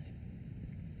that.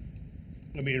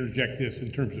 Let me interject this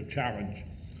in terms of challenge.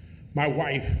 My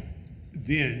wife,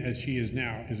 then, as she is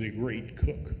now, is a great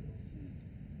cook.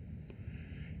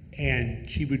 And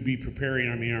she would be preparing,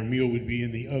 our meal would be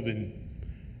in the oven,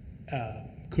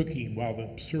 cooking while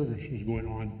the service was going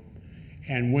on.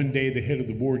 And one day the head of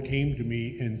the board came to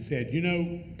me and said, "You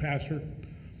know, Pastor,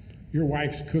 your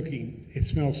wife's cooking, it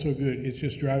smells so good, it's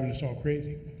just driving us all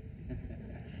crazy."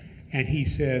 And he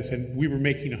says, and we were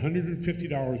making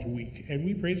 $150 a week, and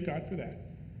we praise God for that.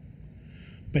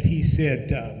 But he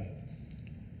said,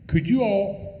 could you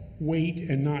all wait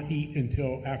and not eat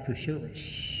until after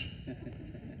service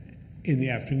in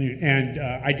the afternoon? And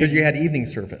I did. Because you had evening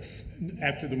service.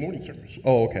 After the morning service.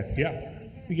 Oh, okay.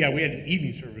 Yeah, we had an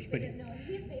evening service, but No,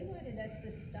 they wanted us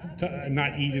to stop.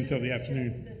 not eat until the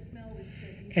afternoon. The smell was still.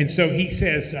 And so he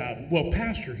says, well,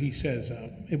 Pastor, he says,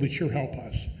 it would sure help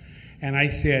us. And I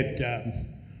said,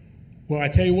 well, I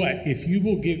tell you what, if you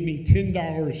will give me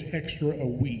 $10 extra a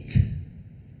week,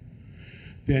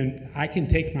 then I can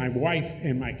take my wife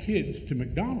and my kids to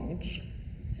McDonald's,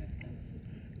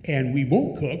 and we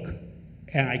won't cook,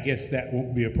 and I guess that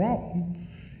won't be a problem,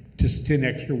 just 10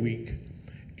 extra a week.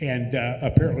 And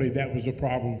apparently that was a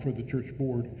problem for the church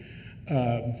board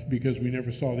because we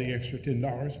never saw the extra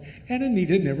 $10, and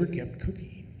Anita never kept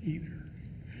cooking either.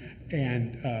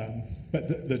 And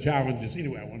but the challenges,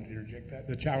 anyway, I wanted to interject that,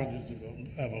 the challenges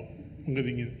of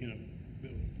living in a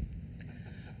building.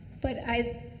 But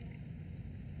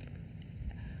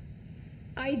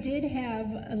I did have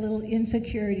a little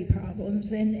insecurity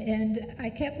problems, and I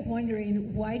kept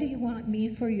wondering, why do you want me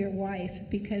for your wife?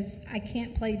 Because I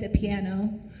can't play the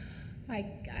piano. I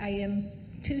am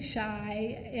too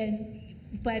shy,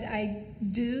 but I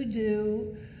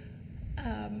do.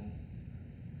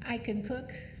 I can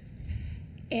cook,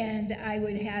 and I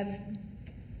would have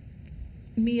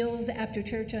meals after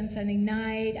church on Sunday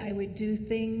night. I would do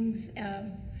things,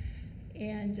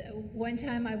 and one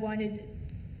time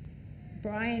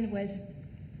Brian was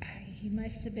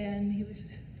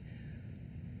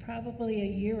probably a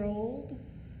year old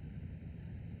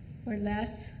or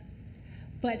less,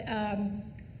 but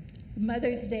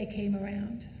Mother's Day came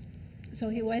around, so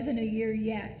he wasn't a year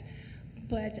yet,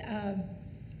 but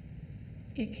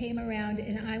it came around,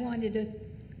 and I wanted to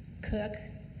cook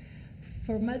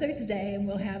for Mother's Day, and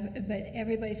but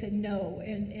everybody said no,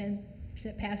 and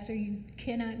said, Pastor, you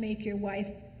cannot make your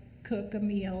wife cook a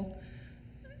meal.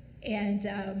 And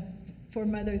for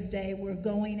Mother's Day, we're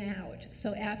going out.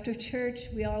 So after church,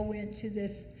 we all went to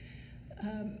this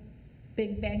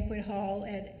big banquet hall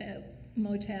at a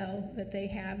motel that they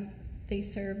have. They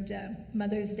served a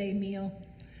Mother's Day meal.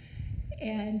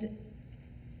 And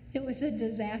it was a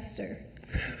disaster.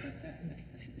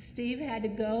 Steve had to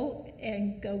go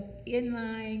in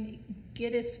line,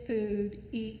 get his food,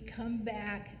 eat, come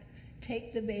back,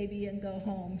 take the baby and go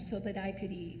home so that I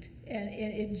could eat. And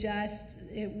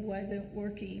it wasn't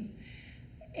working.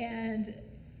 And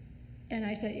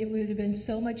I said, it would have been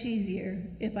so much easier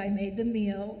if I made the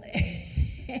meal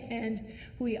and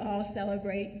we all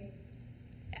celebrate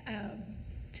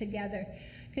together.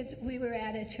 Because we were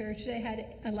at a church that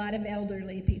had a lot of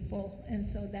elderly people, and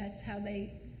so that's how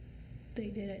they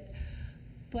did it.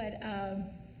 But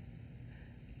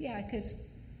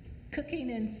because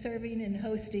cooking and serving and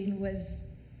hosting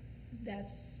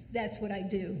that's what I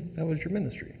do. That was your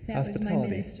ministry. That was my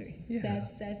ministry. Yeah.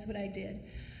 That's what I did.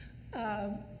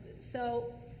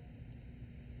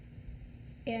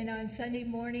 And on Sunday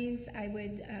mornings I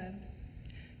would,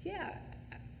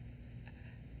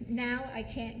 now I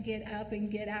can't get up and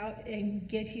get out and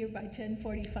get here by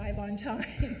 10:45 on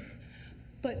time.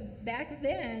 But back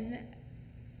then,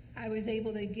 I was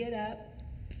able to get up,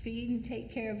 feed and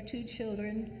take care of 2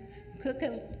 children,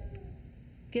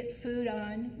 get food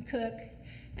on, cook,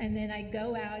 and then I'd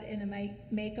go out and I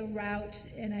might make a route,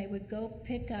 and I would go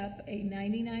pick up a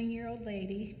 99-year-old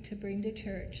lady to bring to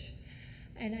church,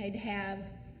 and I'd have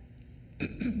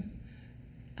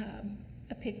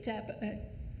I picked up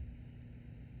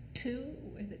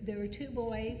there were 2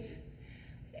 boys,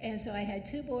 and so I had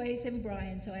 2 boys and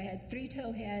Brian, so I had 3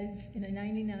 towheads and a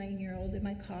 99-year-old in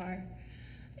my car,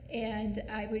 and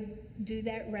I would do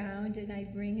that round, and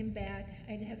I'd bring him back.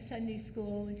 I'd have Sunday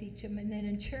school and teach him, and then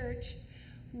in church,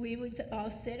 we would all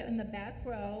sit on the back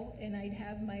row, and I'd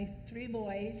have my 3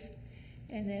 boys,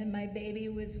 and then my baby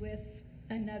was with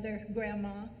another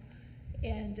grandma,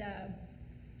 and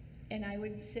I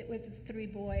would sit with the 3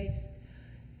 boys,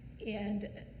 and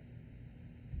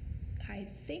I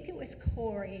think it was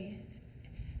Corey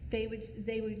they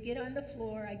would get on the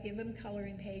floor. I give them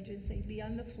coloring pages. They'd be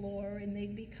on the floor and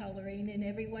they'd be coloring. And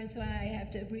every once in a while, I have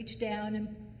to reach down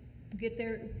and get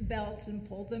their belts and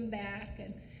pull them back.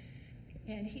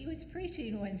 And he was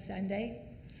preaching one Sunday,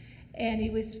 and he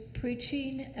was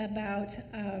preaching about.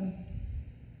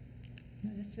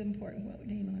 This is important. What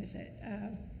name was it?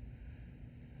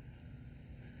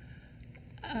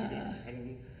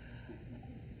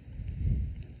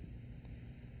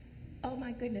 Oh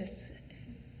my goodness.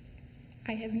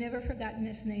 I have never forgotten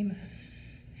this name.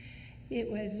 It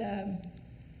was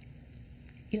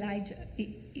Elijah.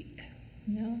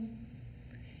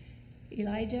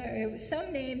 Elijah, or it was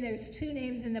some name. There's two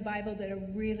names in the Bible that are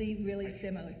really, really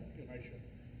similar.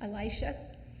 Elisha.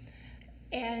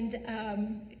 And,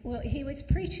 well, he was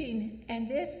preaching, and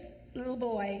this little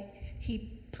boy,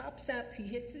 he pops up, he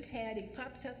hits his head, he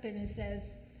pops up and he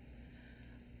says,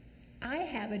 I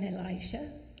have an Elisha.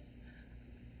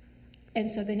 And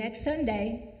so the next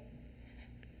Sunday,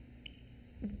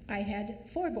 I had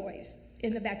 4 boys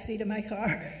in the back seat of my car.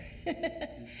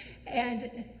 and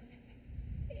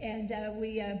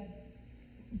we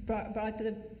brought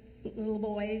the little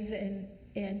boys, and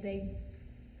they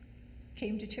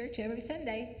came to church every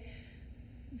Sunday.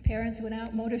 Parents went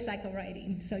out motorcycle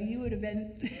riding, so you would have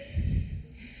been.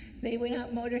 They went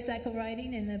out motorcycle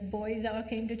riding, and the boys all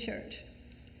came to church.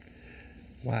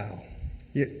 Wow.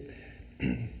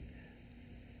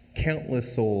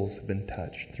 Countless souls have been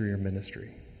touched through your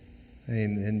ministry.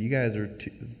 And you guys are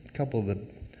a couple of the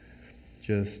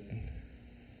just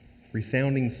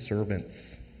resounding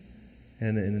servants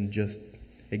and just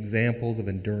examples of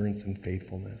endurance and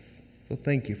faithfulness. So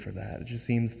thank you for that. It just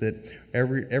seems that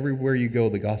everywhere you go,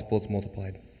 the gospel is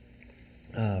multiplied.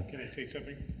 Can I say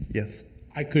something? Yes.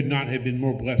 I could not have been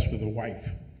more blessed with a wife.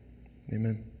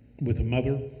 Amen. With a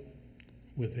mother,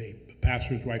 with a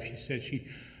pastor's wife. She says she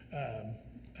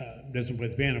doesn't play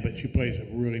the piano, but she plays a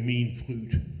really mean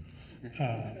flute.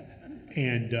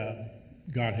 And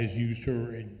God has used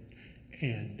her.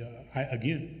 And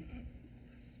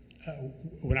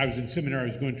when I was in seminary,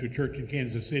 I was going to a church in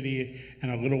Kansas City,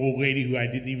 and a little old lady who I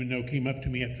didn't even know came up to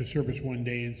me after service one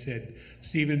day and said,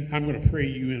 Stephen, I'm going to pray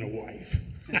you in a wife.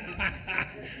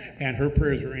 And her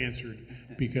prayers were answered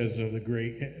because of the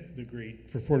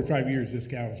great, for 45 years, this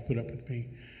gal has put up with me.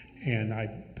 And I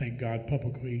thank God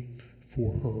publicly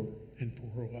for her and for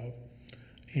her love.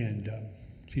 And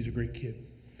she's a great kid.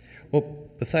 Well,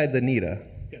 besides Anita,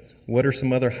 Yes. what are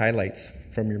some other highlights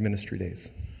from your ministry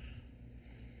days?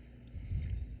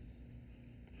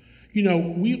 You know,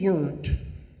 we learned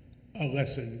a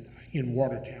lesson in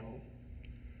Watertown,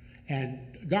 and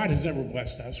God has never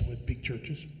blessed us with big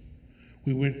churches.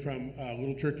 We went from a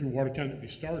little church in Watertown that we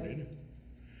started.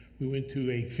 We went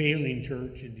to a failing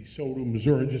church in DeSoto,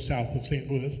 Missouri, just south of St.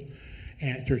 Louis,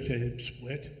 and a church that had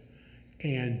split.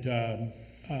 And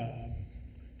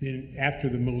then after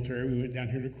the military, we went down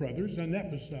here to Crothers, and that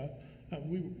was,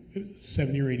 it was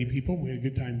 70 or 80 people. We had a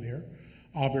good time there.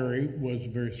 Auberry was a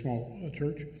very small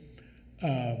church.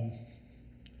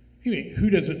 Who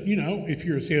doesn't, if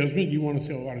you're a salesman, you want to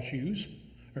sell a lot of shoes,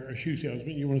 or a shoe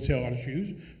salesman, you want to sell a lot of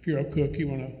shoes. If you're a cook, you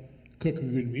want to cook a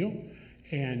good meal.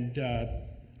 And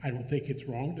I don't think it's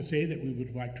wrong to say that we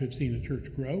would like to have seen the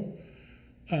church grow.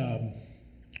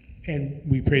 And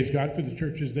we praise God for the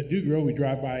churches that do grow. We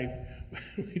drive by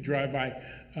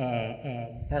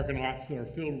parking lots that are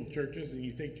filled with churches, and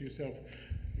you think to yourself,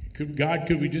 could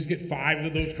we just get 5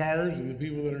 of those cars and the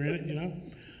people that are in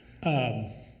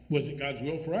it, Was it God's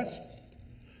will for us?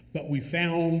 But we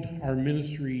found our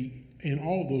ministry in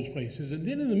all of those places. And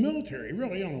then in the military,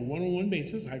 really on a one-on-one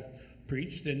basis, I've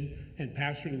preached and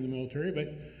pastored in the military,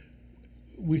 but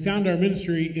we found our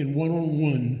ministry in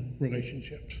one-on-one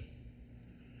relationships.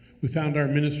 We found our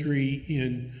ministry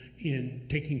in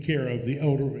taking care of the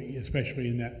elderly, especially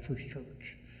in that first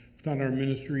church. We found our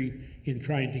ministry in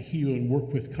trying to heal and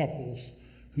work with couples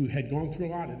who had gone through a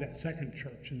lot at that second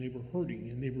church, and they were hurting,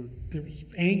 and there was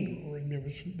anger, and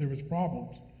there was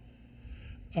problems.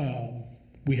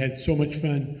 We had so much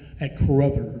fun at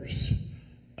Crothers.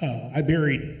 I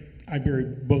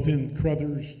buried both in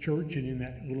Crothers Church and in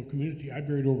that little community. I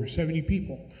buried over 70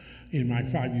 people in my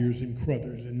 5 years in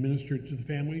Crothers and ministered to the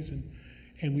families,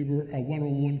 and we were a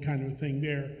one-on-one kind of thing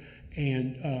there.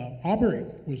 And Auberry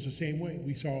was the same way.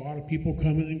 We saw a lot of people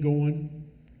coming and going,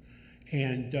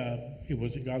 and it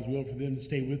wasn't God's will for them to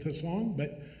stay with us long,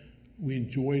 but we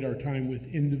enjoyed our time with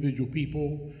individual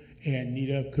people, and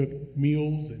Anita cooked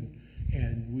meals,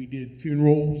 and we did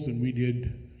funerals, and we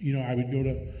did, I would go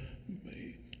to,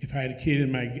 if I had a kid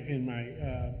in my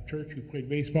church who played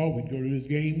baseball, we'd go to his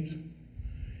games.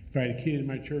 If I had a kid in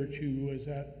my church who was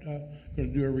going to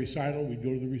do a recital, we'd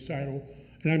go to the recital.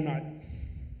 And I'm not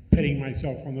patting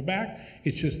myself on the back.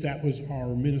 It's just that was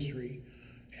our ministry.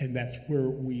 And that's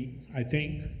where I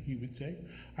think, you would say,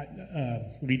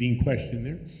 leading question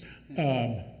there.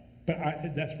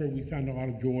 But that's where we found a lot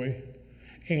of joy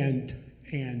and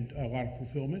a lot of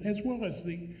fulfillment, as well as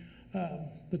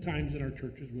the times in our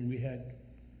churches when we had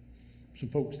some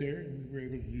folks there and we were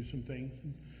able to do some things.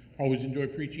 Always enjoy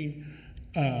preaching.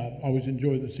 Always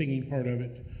enjoy the singing part of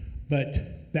it.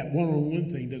 But that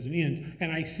one-on-one thing doesn't end.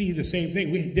 And I see the same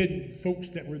thing. We did folks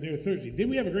that were there Thursday. Didn't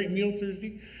we have a great meal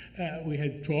Thursday? We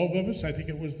had 12 of us, I think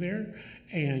it was there.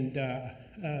 And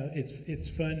it's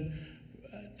fun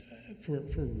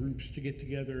for groups to get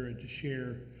together and to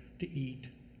share, to eat,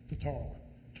 to talk,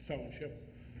 to fellowship.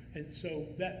 And so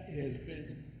that has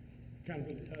been kind of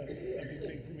a big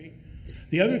thing for me.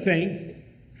 The other thing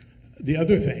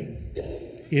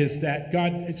is that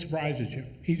God surprises you.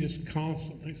 He just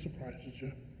constantly surprises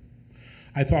you.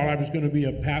 I thought I was going to be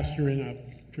a pastor in a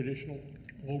traditional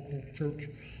local church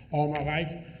all my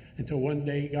life until one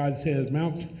day God says,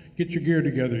 Mounts, get your gear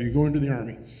together. You're going to the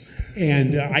Army.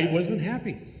 And I wasn't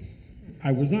happy.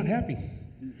 I was not happy.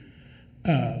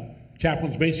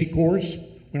 Chaplain's basic course,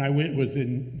 when I went, was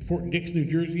in Fort Dix, New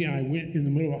Jersey, and I went in the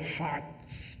middle of a hot,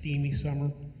 steamy summer.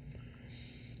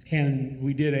 And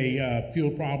we did a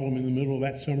field problem in the middle of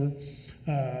that summer.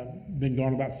 Been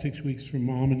gone about 6 weeks from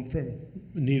Mom and from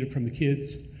Anita, from the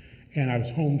kids, and I was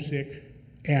homesick,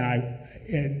 and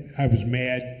I was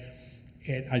mad,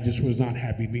 and I just was not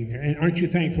happy being there. And aren't you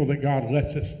thankful that God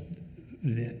lets us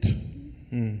vent?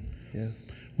 Yeah.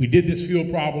 We did this field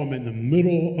problem in the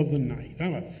middle of the night.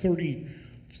 I'm a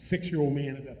 36-year-old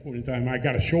man at that point in time. I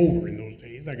got a shoulder in those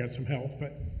days. I got some health,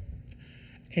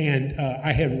 and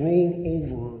I had rolled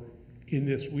over in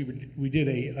this. We did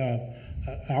a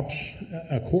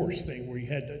course thing where you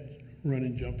had to run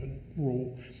and jump and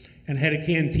roll, and had a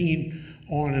canteen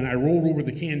on, and I rolled over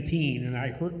the canteen, and I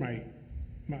hurt my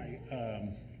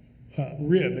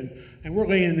rib, and we're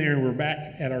laying there, and we're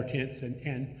back at our tents,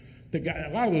 and a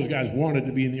lot of those guys wanted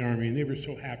to be in the Army, and they were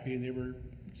so happy, and they were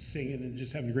singing and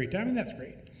just having a great time, and that's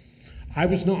great. I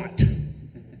was not.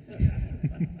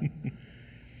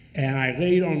 And I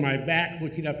laid on my back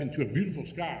looking up into a beautiful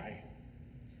sky,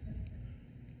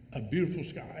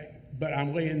 but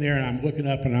I'm laying there and I'm looking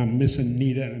up and I'm missing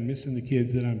Anita and I'm missing the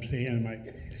kids, and I'm saying, and my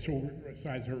shoulder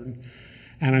side's hurting,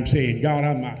 and I'm saying, God,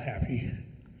 I'm not happy.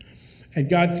 And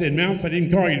God said, Mounts, I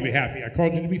didn't call you to be happy. I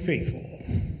called you to be faithful.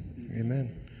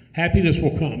 Amen. Happiness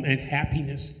will come, and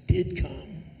happiness did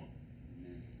come.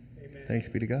 Amen. Thanks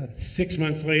be to God. 6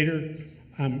 months later,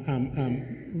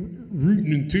 I'm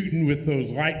rooting and tooting with those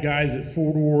light guys at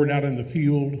Fort Ord out in the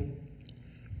field.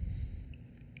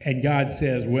 And God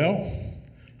says, well,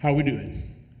 how are we doing?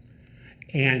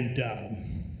 And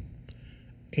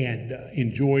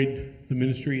enjoyed the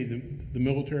ministry, the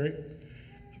military.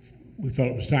 We felt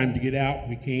it was time to get out.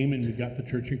 We came and we got the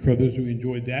church in Crothers. We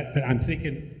enjoyed that. But I'm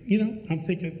thinking,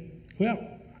 well,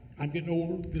 I'm getting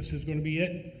older. This is going to be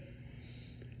it.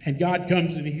 And God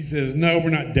comes and he says, no, we're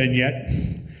not done yet.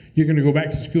 You're going to go back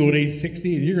to school at age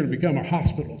 60 and you're going to become a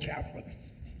hospital chaplain.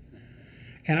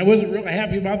 And I wasn't really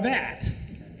happy about that.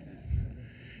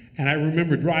 And I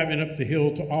remember driving up the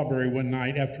hill to Aubrey one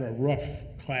night after a rough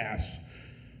class.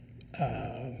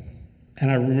 And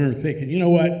I remember thinking, you know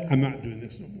what? I'm not doing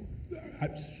this no more.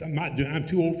 I'm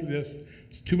too old for this.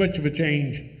 It's too much of a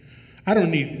change. I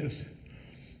don't need this.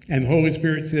 And the Holy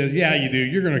Spirit says, yeah, you do.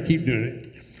 You're going to keep doing it.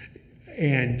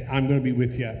 And I'm going to be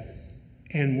with you.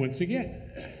 And once again,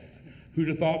 who'd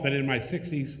have thought that in my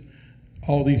 60s,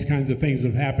 all these kinds of things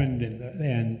have happened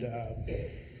and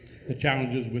the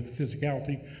challenges with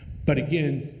physicality. But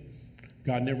again,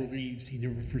 God never leaves. He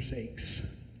never forsakes.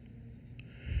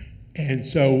 And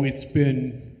so it's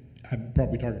been, I'm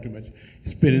probably talking too much,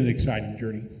 it's been an exciting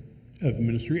journey of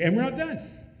ministry. And we're not done.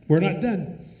 We're not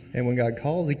done. And when God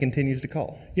calls, he continues to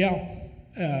call. Yeah.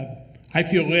 I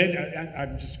feel led,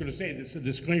 I'm just going to say this, a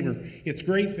disclaimer. It's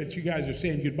great that you guys are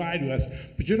saying goodbye to us,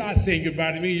 but you're not saying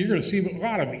goodbye to me. You're going to see a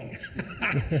lot of me.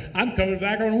 I'm coming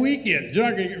back on weekends. You're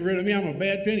not going to get rid of me. I'm a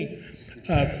bad penny.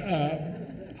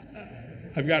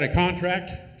 I've got a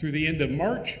contract through the end of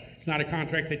March. It's not a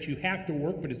contract that you have to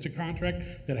work, but it's a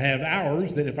contract that I have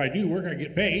hours that if I do work, I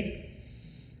get paid.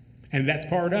 And that's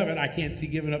part of it. I can't see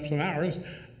giving up some hours.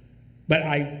 But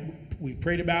we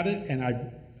prayed about it, and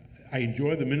I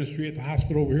enjoy the ministry at the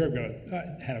hospital over here.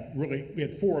 We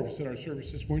had 4 of us at our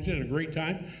service this morning. We had a great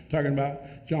time talking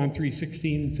about John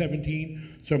 3:16 and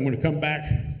 17. So I'm going to come back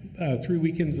 3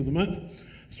 weekends of the month.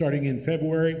 starting in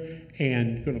February,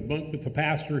 and going to bunk with the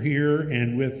pastor here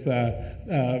and with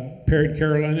Parrot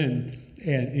Carolyn and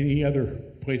any other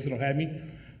place that'll have me.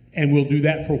 And we'll do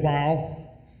that for a while.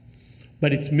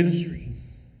 But it's ministry.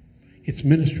 It's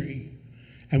ministry.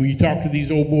 And when you talk to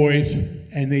these old boys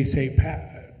and they say,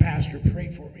 Pastor,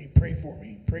 pray for me, pray for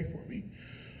me, pray for me.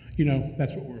 You know,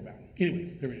 that's what we're about.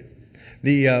 Anyway, there it is.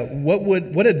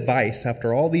 What advice,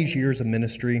 after all these years of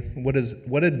ministry,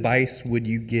 what advice would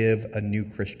you give a new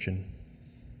Christian?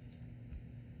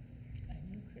 A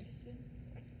new Christian?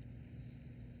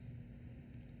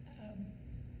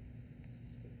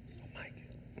 Mike.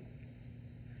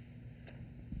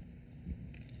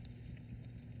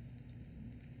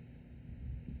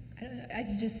 I don't know.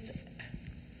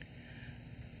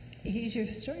 He's your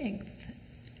strength.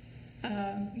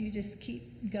 You just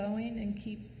keep going and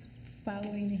keep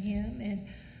following him. And,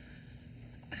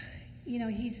 you know,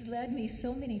 he's led me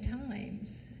so many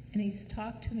times, and he's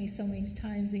talked to me so many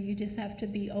times, and you just have to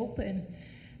be open.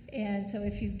 And so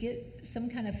if you get some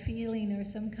kind of feeling or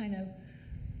some kind of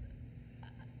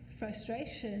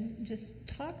frustration, just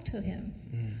talk to him.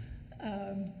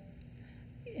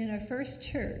 In our first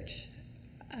church,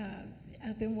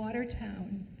 up in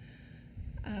Watertown,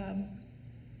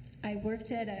 I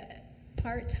worked at a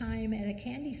part-time at a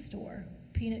candy store,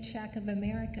 Peanut Shack of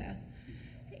America,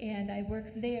 and I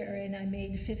worked there, and I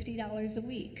made $50 a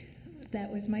week.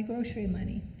 That was my grocery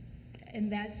money,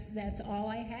 and that's all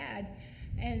I had.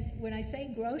 And when I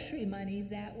say grocery money,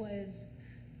 that was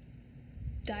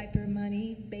diaper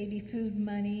money, baby food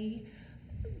money,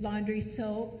 laundry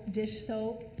soap, dish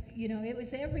soap. You know, it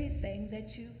was everything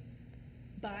that you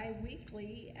buy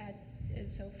weekly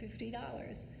and so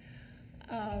 $50.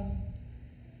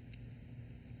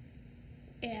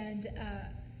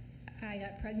 I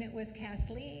got pregnant with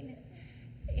Kathleen,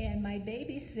 and my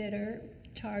babysitter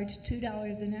charged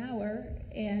 $2 an hour,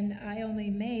 and I only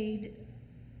made,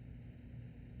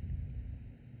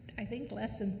 I think,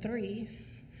 less than $3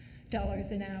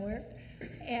 an hour.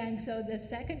 And so the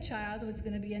second child was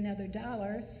going to be another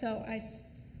 $1. So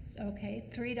okay,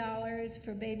 $3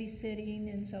 for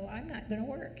babysitting, and so I'm not going to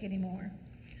work anymore.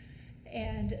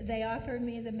 And they offered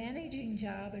me the managing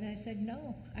job, and I said,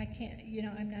 no, I can't, you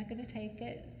know, I'm not going to take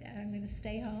it. I'm going to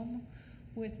stay home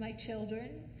with my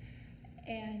children.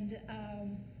 And,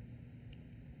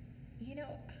 you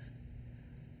know,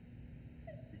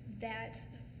 that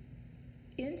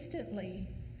instantly,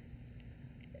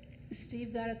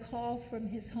 Steve got a call from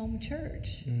his home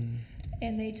church,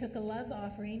 and they took a love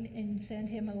offering and sent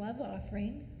him a love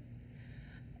offering.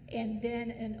 And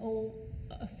then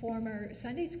a former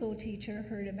Sunday school teacher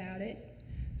heard about it,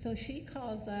 so she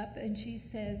calls up and she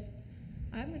says,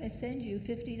 I'm going to send you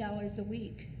 $50 a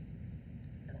week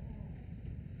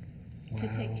to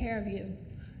take care of you.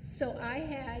 So I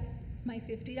had my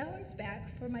 $50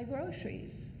 back for my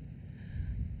groceries.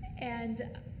 And,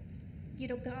 you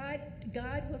know, God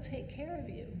will take care of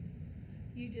you.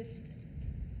 You just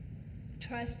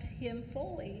trust him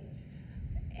fully.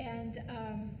 And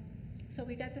so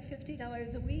we got the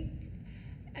 $50 a week.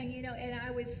 And, you know, and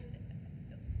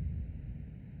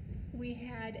we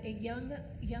had a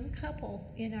young couple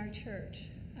in our church,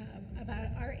 about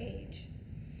our age.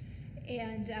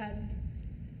 And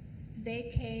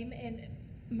they came, and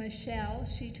Michelle,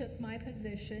 she took my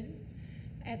position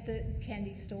at the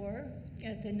candy store,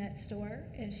 at the nut store,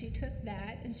 and she took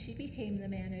that, and she became the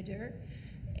manager.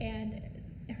 And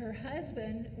her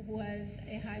husband was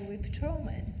a highway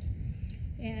patrolman.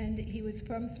 And he was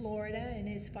from Florida, and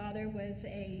his father was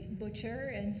a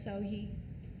butcher, and so he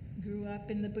grew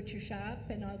up in the butcher shop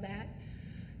and all that.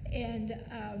 And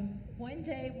one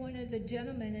day, one of the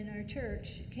gentlemen in our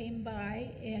church came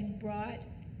by and brought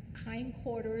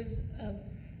hindquarters of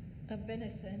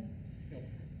venison,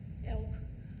 elk.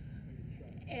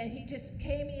 And he just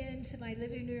came into my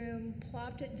living room,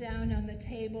 plopped it down on the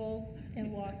table,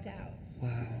 and walked out.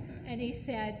 Wow. And he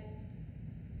said,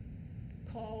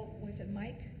 was it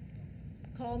Mike?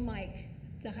 Call Mike,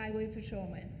 the highway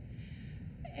patrolman.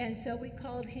 And so we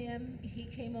called him. He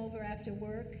came over after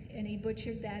work, and he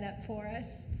butchered that up for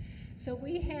us. So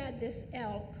we had this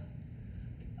elk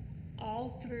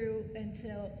all through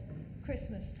until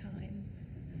Christmas time.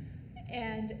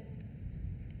 And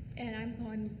I'm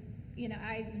going, you know,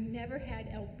 I've never had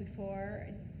elk before,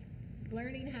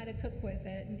 learning how to cook with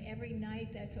it, and every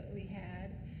night that's what we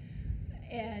had.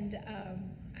 And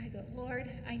I go,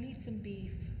 Lord, I need some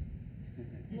beef.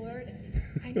 Lord,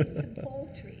 I need some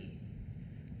poultry.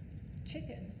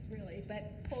 Chicken, really,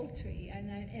 but poultry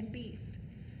and beef.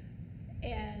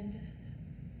 And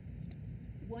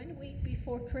 1 week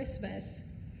before Christmas,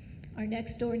 our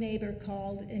next door neighbor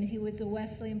called, and he was a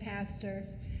Wesleyan pastor,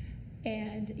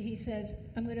 And he says,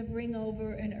 I'm going to bring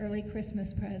over an early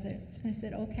Christmas present. I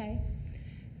said, okay.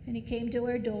 And he came to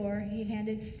our door. He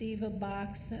handed Steve a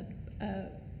box,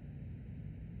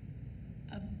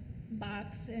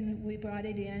 and we brought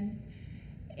it in.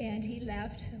 And he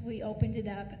left. We opened it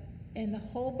up, and the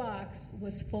whole box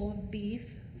was full of beef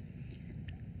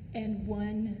and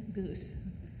one goose.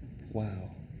 Wow.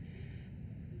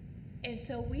 And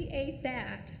so we ate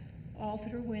that all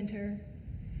through winter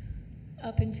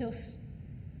up until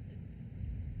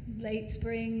late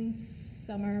spring,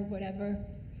 summer, whatever.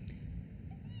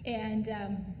 And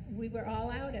we were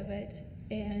all out of it.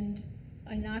 And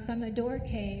a knock on the door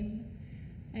came,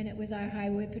 and it was our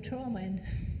highway patrolman.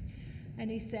 And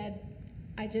he said,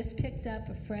 I just picked up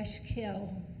a fresh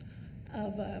kill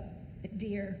of a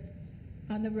deer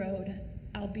on the road.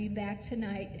 I'll be back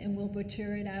tonight, and we'll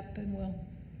butcher it up,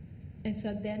 and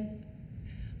so then,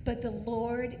 but the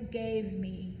Lord gave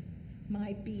me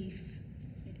my beef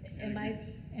and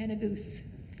a goose.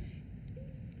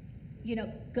 You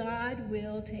know, God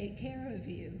will take care of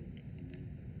you.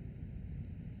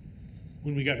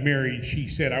 When we got married, she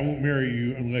said, I won't marry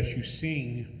you unless you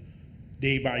sing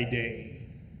Day by Day,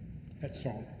 that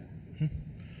song.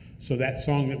 So that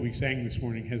song that we sang this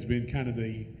morning has been kind of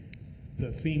the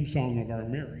theme song of our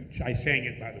marriage. I sang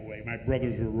it, by the way. My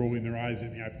brothers were rolling their eyes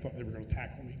at me. I thought they were going to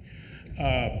tackle me.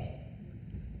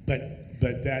 But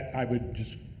that I would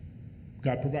just,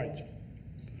 God provides.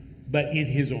 But in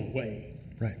his own way.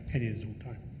 Right. And in his own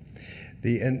time.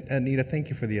 And Anita, thank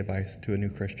you for the advice to a new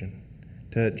Christian.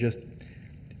 To just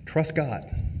trust God,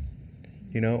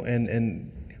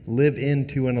 and live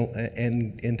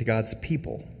into God's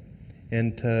people,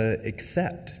 and to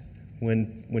accept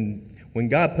when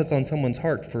God puts on someone's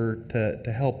heart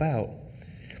to help out.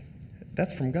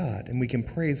 That's from God, and we can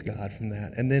praise God from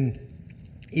that. And then,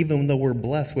 even though we're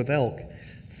blessed with elk,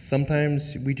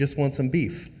 sometimes we just want some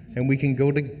beef, and we can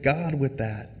go to God with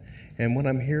that. And what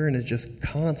I'm hearing is just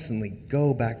constantly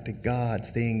go back to God,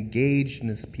 stay engaged in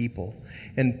his people.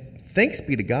 And thanks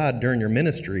be to God during your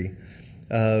ministry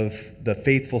of the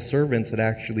faithful servants that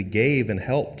actually gave and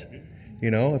helped.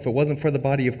 If it wasn't for the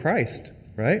body of Christ,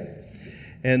 right?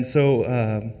 And so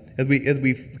as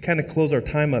we kind of close our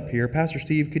time up here, Pastor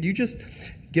Steve, could you just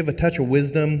give a touch of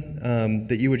wisdom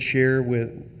that you would share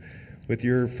with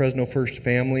your Fresno First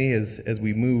family as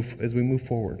we move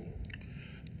forward?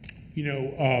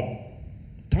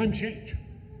 Times change.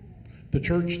 The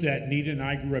church that Anita and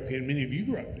I grew up in, many of you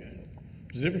grew up in,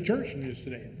 was a different church than it is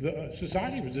today. The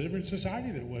society was a different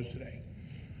society than it was today.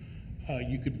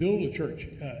 You could build a church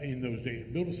in those days,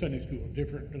 build a Sunday school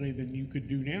differently than you could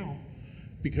do now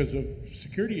because of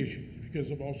security issues,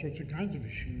 because of all sorts of kinds of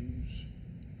issues.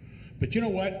 But you know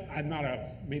what? I'm not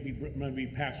maybe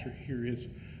pastor here is,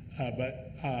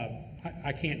 but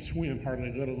I can't swim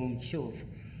hardly, let alone surf.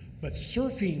 But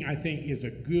surfing, I think, is a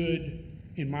good,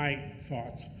 in my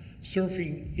thoughts,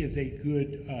 surfing is a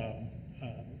good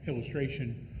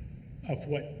illustration of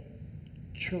what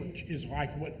church is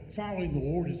like, what following the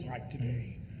Lord is like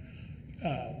today.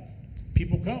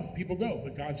 People come, people go,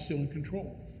 but God's still in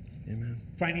control. Amen.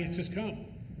 Finances come,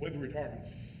 whether we're talking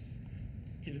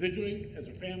individually, as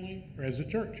a family, or as a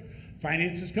church.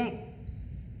 Finances come,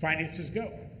 finances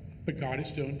go, but God is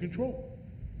still in control.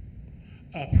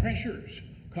 Pressures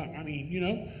come. I mean,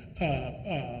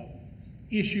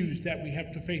 issues that we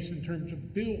have to face in terms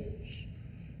of bills.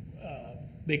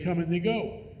 They come and they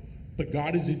go, but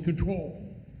God is in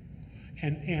control.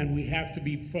 And we have to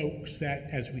be folks that,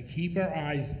 as we keep our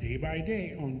eyes day by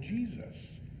day on Jesus,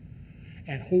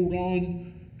 and hold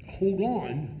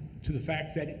on to the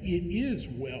fact that it is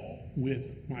well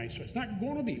with my soul. It's not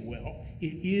going to be well.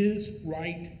 It is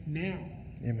right now.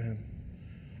 Amen.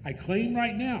 I claim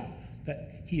right now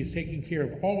that he is taking care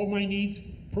of all of my needs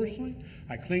personally.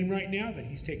 I claim right now that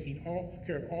he's taking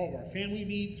care of all of our family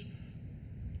needs.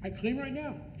 I claim right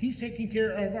now he's taking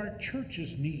care of our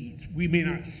church's needs. We may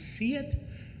not see it.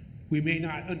 We may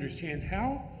not understand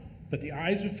how, but the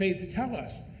eyes of faith tell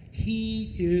us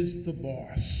he is the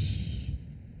boss.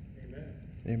 Amen.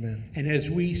 Amen. And as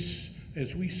we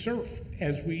surf,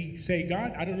 as we say,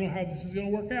 God, I don't know how this is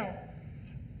going to work out.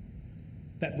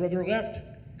 That brother left.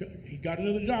 He got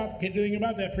another job. Can't do anything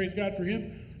about that. Praise God for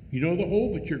him. You know the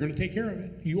whole, but you're going to take care of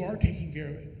it. You are taking care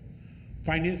of it.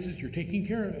 Finances, you're taking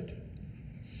care of it.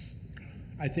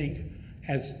 I think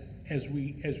as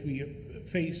we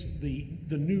face the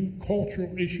new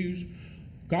cultural issues,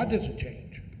 God doesn't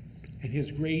change, and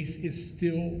his grace is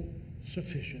still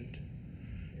sufficient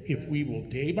if we will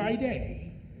day by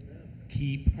day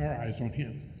keep our eyes on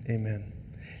him. Amen.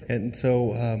 And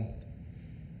so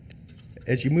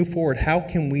as you move forward, how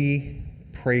can we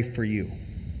pray for you?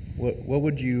 what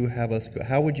would you have us go?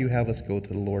 How would you have us go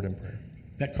to the Lord in prayer?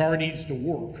 That car needs to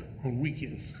work on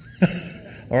weekends.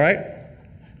 All right?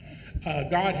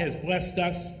 God has blessed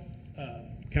us.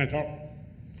 Can I talk?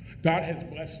 God has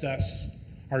blessed us.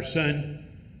 Our son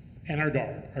and our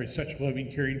daughter are such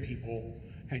loving, caring people.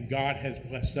 And God has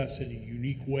blessed us in a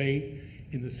unique way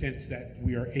in the sense that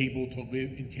we are able to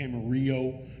live in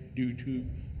Camarillo due to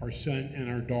our son and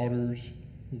our daughter's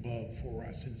love for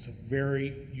us. It's a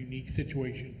very unique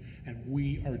situation, and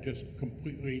we are just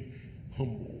completely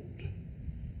humbled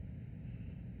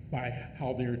by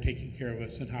how they're taking care of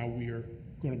us and how we are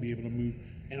going to be able to move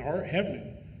and are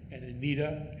heavenly. And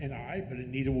Anita and I, but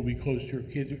Anita will be close to her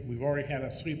kids. We've already had a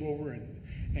sleepover,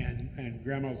 and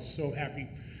Grandma's so happy.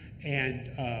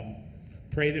 And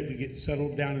pray that we get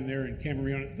settled down in there in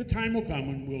Camarillo. The time will come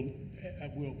when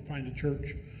we'll find a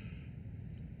church.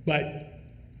 But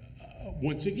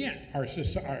once again, our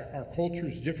culture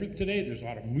is different today. There's a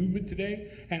lot of movement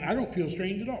today, and I don't feel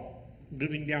strange at all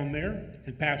living down there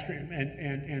and pastoring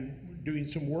and doing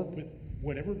some work with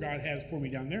whatever God has for me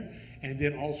down there, and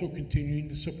then also continuing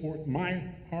to support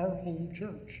our home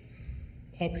church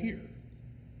up here.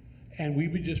 And we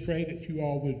would just pray that you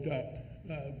all would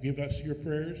give us your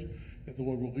prayers, that the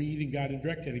Lord will lead and guide and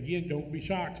direct. And again, don't be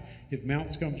shocked if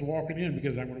Mounts comes walking in,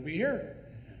 because I'm going to be here.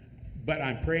 But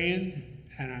I'm praying,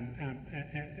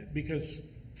 and because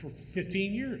for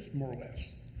 15 years, more or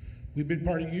less, we've been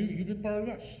part of you, you've been part of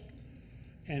us.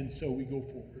 And so we go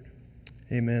forward.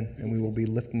 Amen. And we will be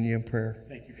lifting you in prayer.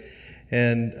 Thank you, Dave.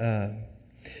 And,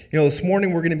 this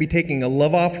morning we're going to be taking a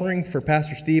love offering for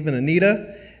Pastor Steve and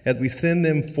Anita as we send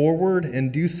them forward,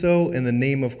 and do so in the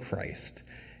name of Christ.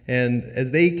 And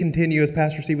as they continue, as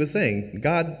Pastor Steve was saying,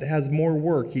 God has more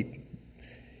work. He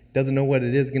doesn't know what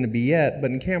it is going to be yet,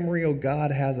 but in Camarillo, God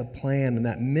has a plan, and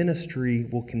that ministry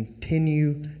will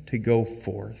continue to go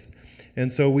forth.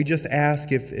 And so we just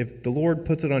ask if the Lord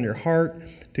puts it on your heart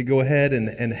to go ahead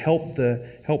and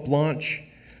help launch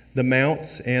the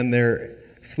Mounts and their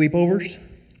sleepovers.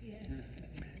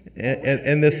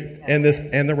 And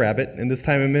the rabbit in this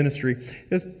time of ministry,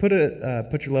 just put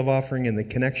your love offering in the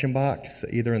connection box,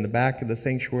 either in the back of the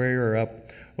sanctuary or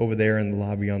up over there in the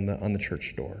lobby on the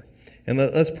church door. And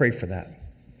let's pray for that.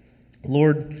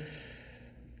 Lord,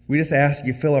 we just ask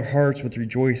you fill our hearts with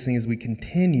rejoicing as we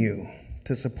continue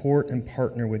to support and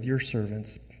partner with your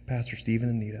servants, Pastor Steve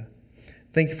and Anita.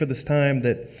 Thank you for this time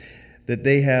that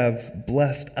they have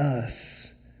blessed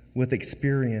us with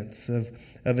experience of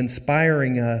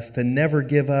inspiring us to never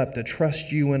give up, to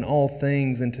trust you in all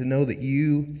things, and to know that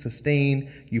you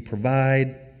sustain, you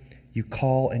provide, you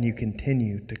call, and you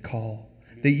continue to call.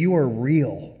 That you are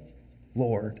real,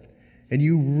 Lord, and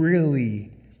you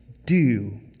really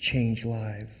do change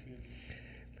lives.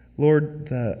 Lord,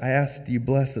 I ask that you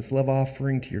bless this love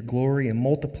offering to your glory and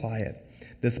multiply it,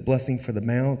 this blessing for the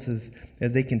Mounts as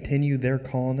they continue their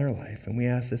call in their life. And we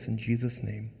ask this in Jesus'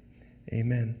 name.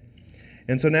 Amen.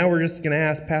 And so now we're just going to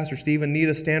ask Pastor Steve and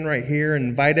Anita to stand right here and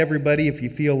invite everybody, if you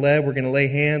feel led, we're going to lay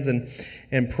hands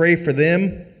and pray for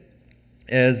them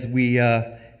as we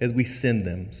send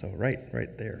them. So right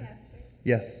there. Pastor,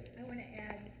 Yes. I want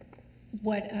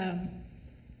to add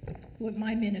what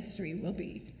my ministry will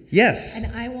be. Yes. And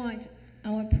I want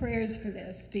prayers for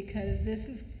this, because this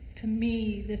is, to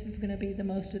me, this is going to be the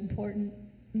most important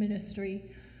ministry.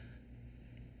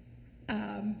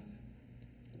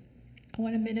 I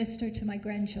want to minister to my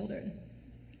grandchildren.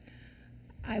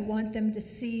 I want them to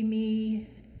see me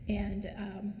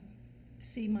and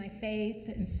see my faith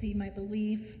and see my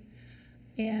belief.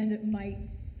 And my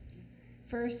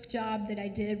first job that I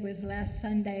did was last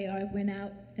Sunday. I went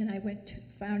out and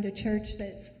found a church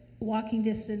that's walking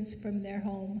distance from their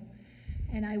home.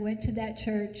 And I went to that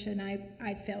church, and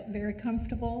I felt very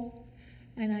comfortable.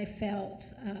 And I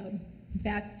felt, in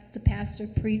fact, the pastor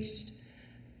preached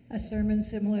a sermon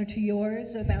similar to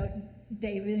yours about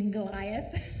David and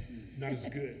Goliath. Not as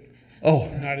good. Oh,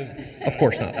 Not as good. of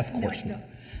course not. Of course No.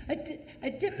 not.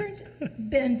 A different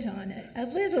bent on it, a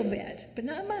little bit, but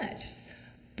not much.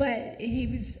 But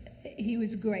he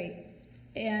was great,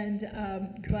 and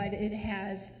but it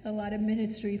has a lot of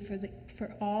ministry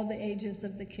for all the ages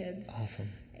of the kids. Awesome.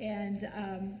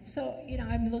 And so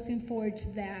I'm looking forward to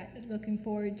that. Looking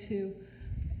forward to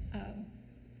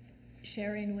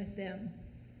sharing with them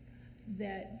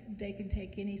that they can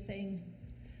take anything,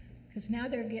 because now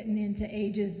they're getting into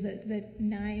ages that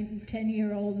 9,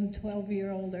 10-year-old and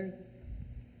 12-year-old are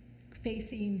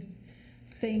facing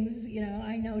things.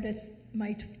 I noticed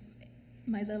my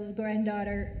little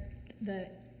granddaughter, the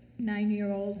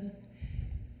 9-year-old,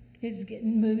 is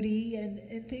getting moody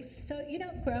and things. So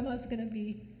Grandma's going to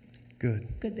be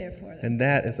Good. good there for them. And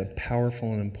that is a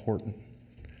powerful and important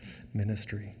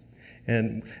ministry.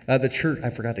 And the church,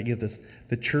 I forgot to give this,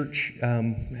 the church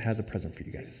has a present for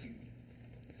you guys.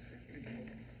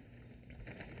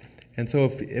 And so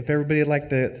if everybody would like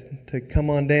to come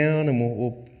on down, and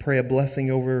we'll pray a blessing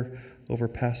over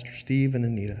Pastor Steve and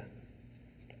Anita.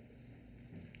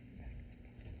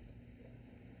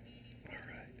 All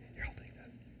right. Here, I'll take that.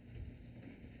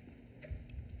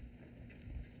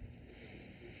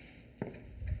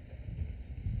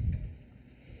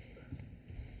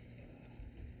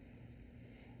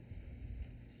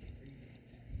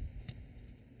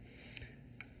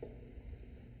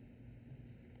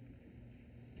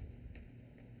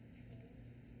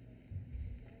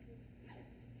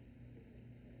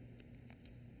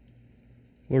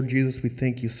 Lord Jesus, we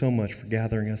thank you so much for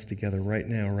gathering us together right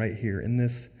now, right here in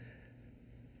this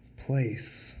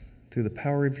place through the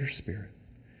power of your Spirit.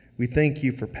 We thank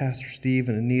you for Pastor Steve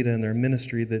and Anita and their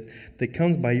ministry that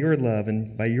comes by your love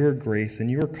and by your grace and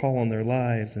your call on their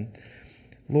lives. And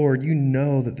Lord, you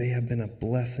know that they have been a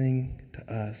blessing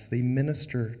to us. They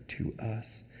minister to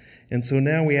us. And so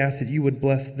now we ask that you would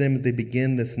bless them as they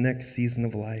begin this next season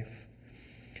of life.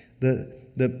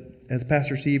 As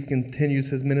Pastor Steve continues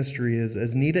his ministry, as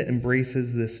Anita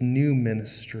embraces this new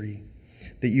ministry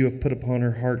that you have put upon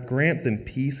her heart, grant them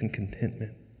peace and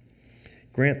contentment.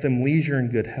 Grant them leisure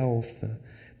and good health,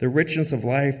 the richness of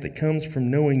life that comes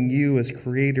from knowing you as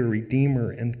Creator,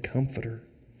 Redeemer, and Comforter.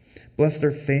 Bless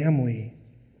their family,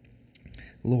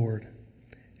 Lord,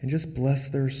 and just bless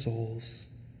their souls.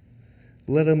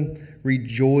 Let them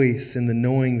rejoice in the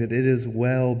knowing that it is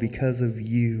well because of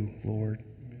you, Lord.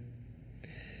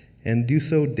 And do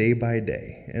so day by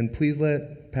day. And please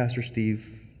let Pastor Steve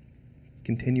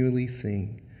continually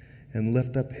sing and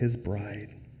lift up his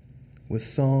bride with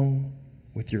song,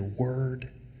 with your word,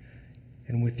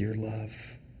 and with your love.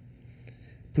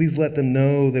 Please let them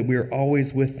know that we are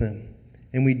always with them,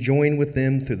 and we join with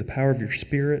them through the power of your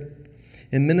Spirit,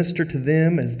 and minister to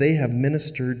them as they have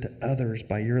ministered to others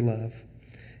by your love.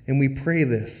 And we pray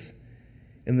this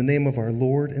in the name of our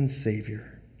Lord and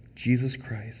Savior, Jesus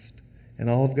Christ. And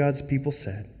all of God's people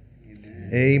said,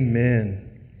 Amen.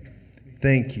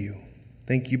 Thank you.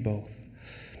 Thank you both.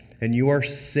 And you are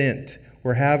sent.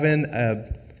 We're having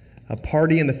a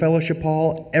party in the fellowship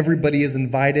hall. Everybody is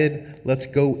invited. Let's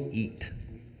go eat.